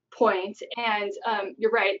great point. And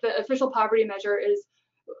you're right, the official poverty measure is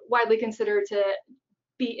widely considered to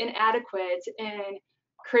be inadequate in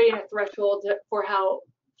creating a threshold for how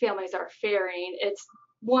families are faring. It's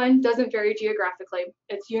doesn't vary geographically.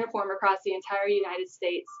 It's uniform across the entire United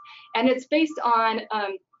States. And it's based on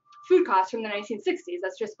food costs from the 1960s.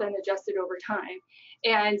 That's just been adjusted over time.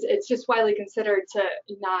 And it's just widely considered to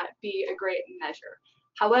not be a great measure.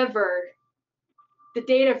 However, the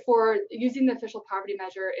data for using the official poverty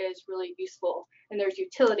measure is really useful, and there's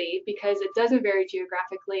utility because it doesn't vary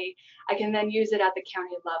geographically. I can then use it at the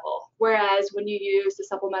county level. Whereas when you use the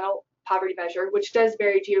supplemental poverty measure, which does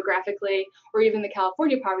vary geographically, or even the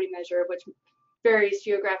California poverty measure, which varies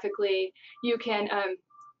geographically, you can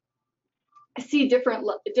see different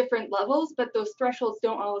levels, but those thresholds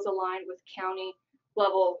don't always align with county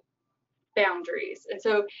level boundaries. And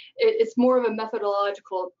so it's more of a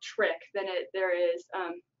methodological trick than there is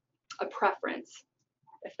a preference,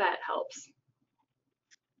 if that helps.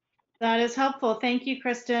 That is helpful. Thank you,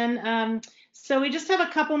 Kristin. So we just have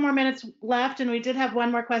a couple more minutes left, and we did have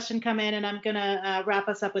one more question come in, and I'm going to wrap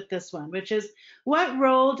us up with this one, which is, what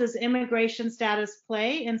role does immigration status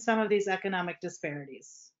play in some of these economic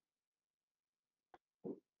disparities?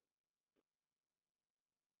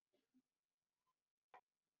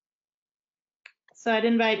 So I'd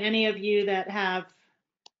invite any of you that have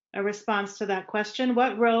a response to that question.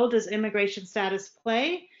 What role does immigration status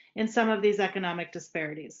play in some of these economic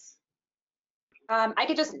disparities? I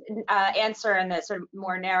could just answer in the sort of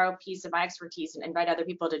more narrow piece of my expertise and invite other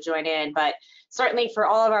people to join in. But certainly for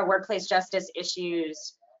all of our workplace justice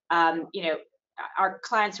issues, you know, our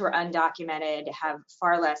clients who are undocumented have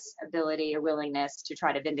far less ability or willingness to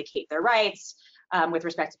try to vindicate their rights with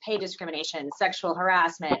respect to pay discrimination, sexual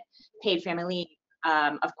harassment, paid family leave.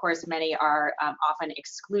 Of course, many are often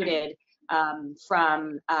excluded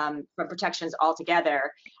from protections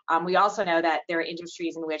altogether. We also know that there are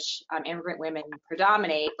industries in which immigrant women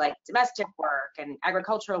predominate, like domestic work and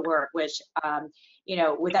agricultural work, which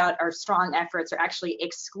without our strong efforts are actually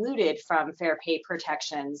excluded from fair pay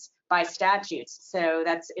protections by statutes. So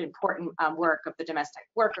that's important work of the Domestic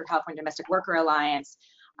Worker, California Domestic Worker Alliance,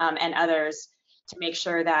 and others, to make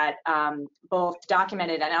sure that both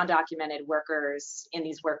documented and undocumented workers in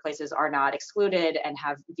these workplaces are not excluded and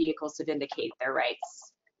have vehicles to vindicate their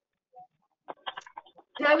rights.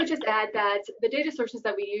 And I would just add that the data sources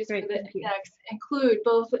that we use for the index include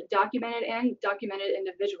both documented and documented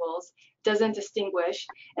individuals, doesn't distinguish.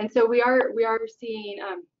 And so we are seeing,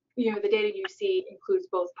 the data you see includes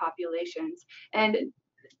both populations. And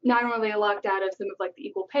not only locked out of some of like the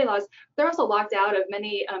equal pay laws, they're also locked out of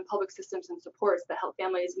many public systems and supports that help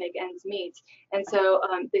families make ends meet. And so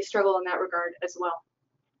they struggle in that regard as well.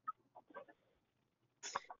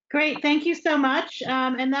 Great, thank you so much.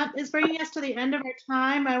 And that is bringing us to the end of our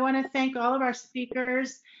time. I want to thank all of our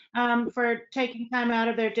speakers for taking time out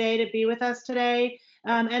of their day to be with us today.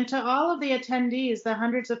 And to all of the attendees, the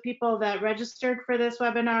hundreds of people that registered for this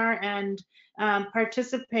webinar and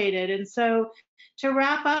participated. And so to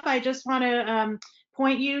wrap up, I just want to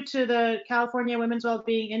point you to the California Women's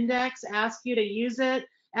Wellbeing Index, ask you to use it,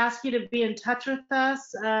 ask you to be in touch with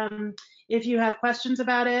us if you have questions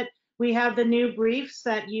about it. We have the new briefs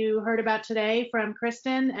that you heard about today from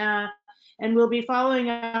Kristin, and we'll be following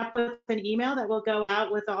up with an email that will go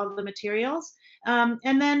out with all the materials.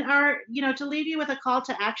 And then to leave you with a call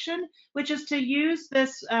to action, which is to use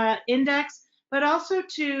this index, but also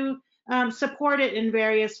to support it in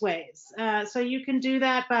various ways. So you can do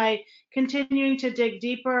that by continuing to dig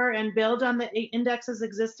deeper and build on the index's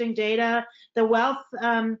existing data. The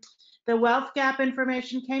wealth gap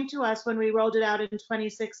information came to us when we rolled it out in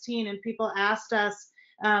 2016, and people asked us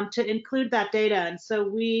to include that data. And so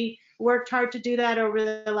we worked hard to do that over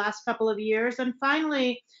the last couple of years. And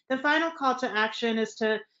finally, the final call to action is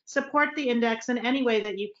to support the index in any way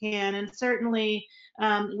that you can. And certainly,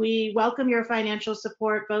 we welcome your financial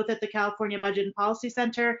support both at the California Budget and Policy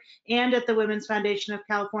Center and at the Women's Foundation of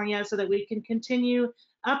California, so that we can continue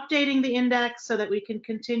updating the index, so that we can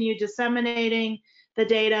continue disseminating the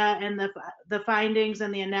data and the findings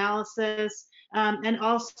and the analysis, and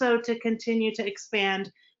also to continue to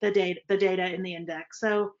expand the data in the index.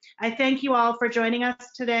 So I thank you all for joining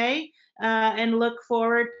us today and look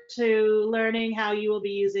forward to learning how you will be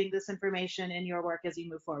using this information in your work as you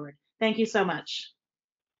move forward. Thank you so much.